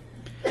life,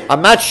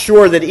 I'm not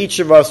sure that each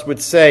of us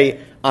would say,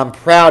 I'm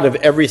proud of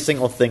every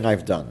single thing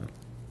I've done.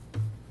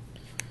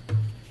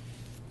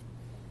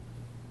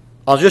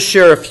 I'll just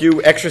share a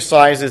few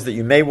exercises that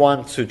you may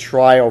want to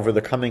try over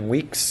the coming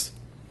weeks.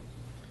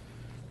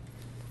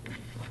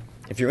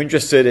 If you're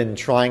interested in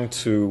trying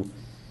to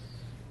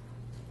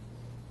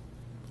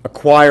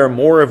acquire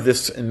more of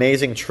this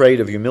amazing trait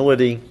of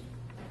humility,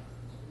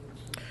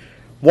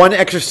 one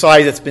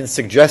exercise that's been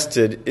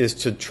suggested is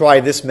to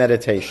try this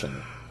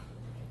meditation.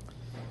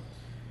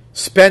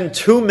 Spend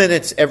 2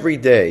 minutes every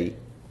day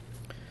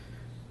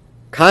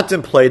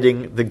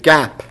contemplating the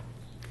gap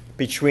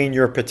between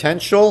your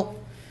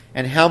potential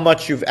and how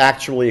much you've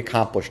actually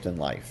accomplished in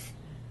life.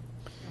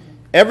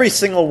 Every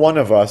single one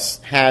of us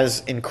has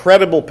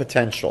incredible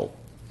potential.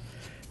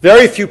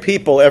 Very few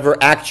people ever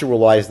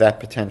actualize that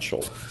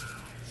potential.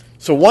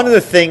 So one of the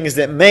things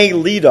that may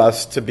lead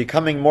us to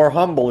becoming more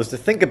humble is to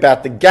think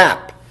about the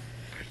gap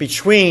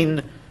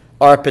between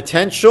our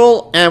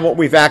potential and what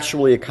we've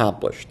actually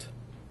accomplished.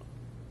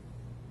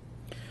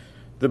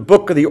 The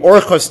book of the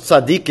Orchos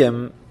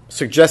Tzadikim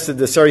suggested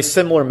this very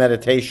similar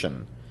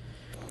meditation.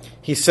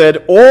 He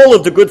said, all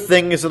of the good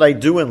things that I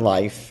do in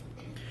life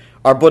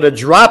are but a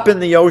drop in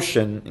the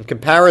ocean in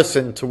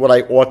comparison to what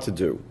I ought to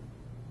do.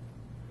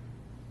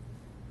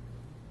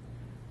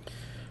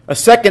 A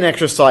second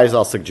exercise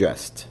I'll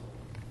suggest.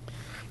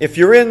 If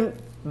you have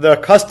the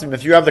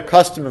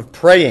custom of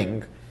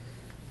praying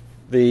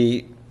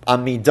the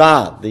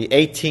Amidah, the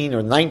 18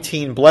 or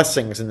 19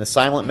 blessings in the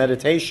silent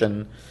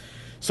meditation,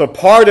 so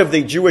part of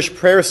the Jewish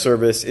prayer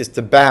service is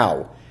to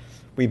bow.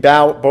 We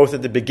bow both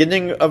at the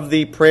beginning of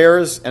the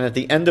prayers and at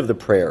the end of the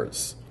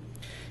prayers.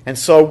 And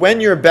so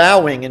when you're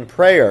bowing in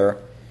prayer,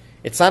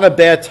 it's not a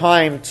bad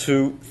time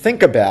to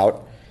think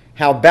about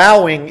how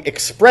bowing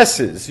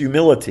expresses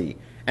humility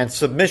and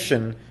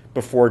submission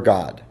before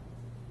God.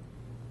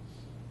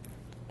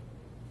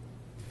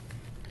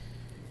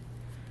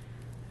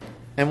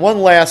 And one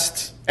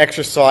last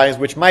exercise,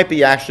 which might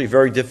be actually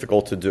very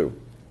difficult to do.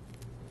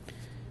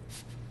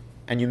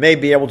 And you may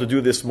be able to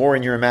do this more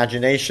in your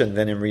imagination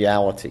than in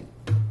reality.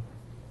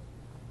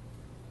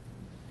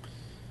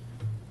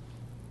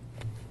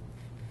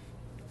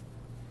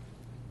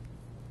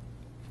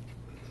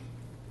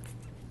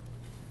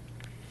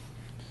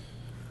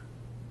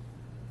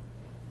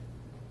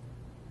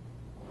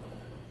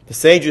 The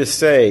sages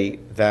say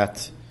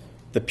that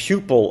the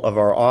pupil of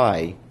our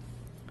eye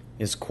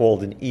is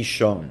called an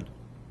ishon.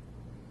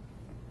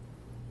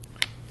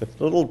 The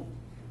little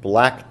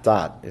black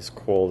dot is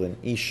called an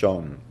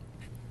ishon.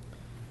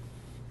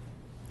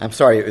 I'm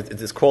sorry,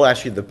 it's called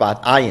actually the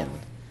bat ayin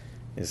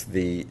is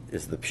the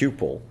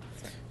pupil.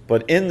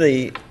 But in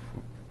the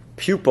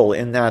pupil,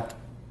 in that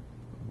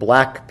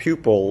black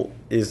pupil,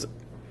 is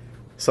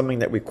something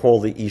that we call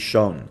the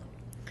ishon.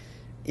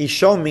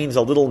 Ishon means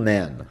a little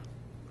man.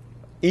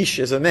 Ish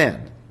is a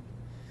man.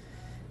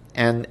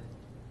 And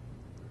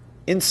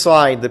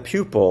inside the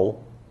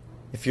pupil,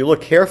 if you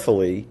look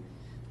carefully,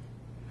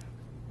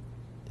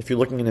 if you're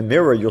looking in a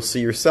mirror, you'll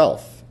see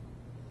yourself.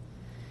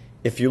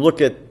 If you're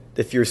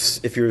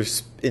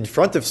in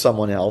front of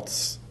someone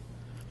else,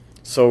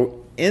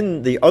 so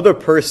in the other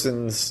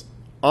person's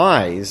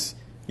eyes,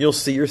 you'll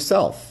see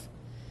yourself.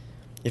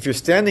 if you're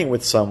standing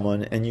with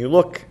someone and you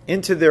look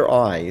into their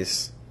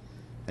eyes,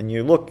 and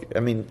you look, I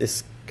mean,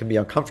 this can be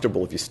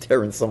uncomfortable if you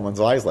stare in someone's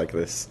eyes like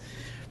this,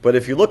 but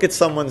if you look at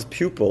someone's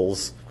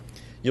pupils,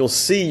 you'll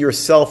see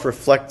yourself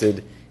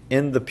reflected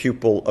in the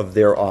pupil of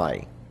their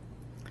eye.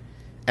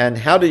 And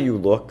how do you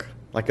look?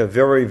 Like a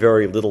very,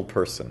 very little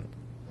person.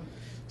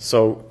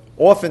 So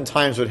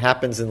oftentimes what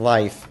happens in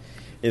life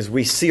is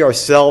we see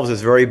ourselves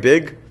as very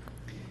big,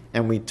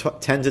 and we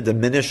tend to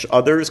diminish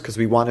others because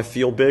we want to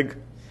feel big.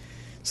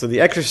 So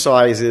the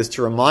exercise is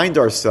to remind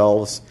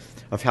ourselves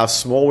of how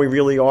small we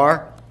really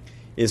are,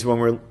 is when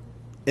we're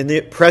in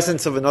the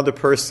presence of another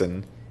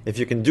person, if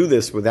you can do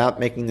this without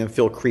making them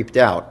feel creeped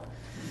out,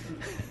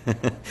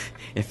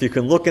 if you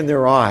can look in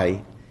their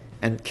eye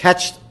and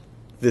catch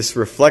this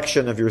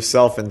reflection of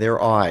yourself in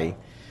their eye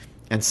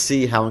and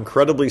see how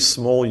incredibly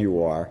small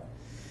you are,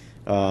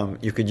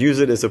 you could use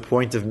it as a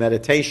point of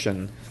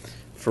meditation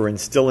for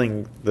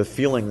instilling the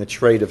feeling, the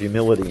trait of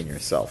humility in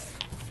yourself.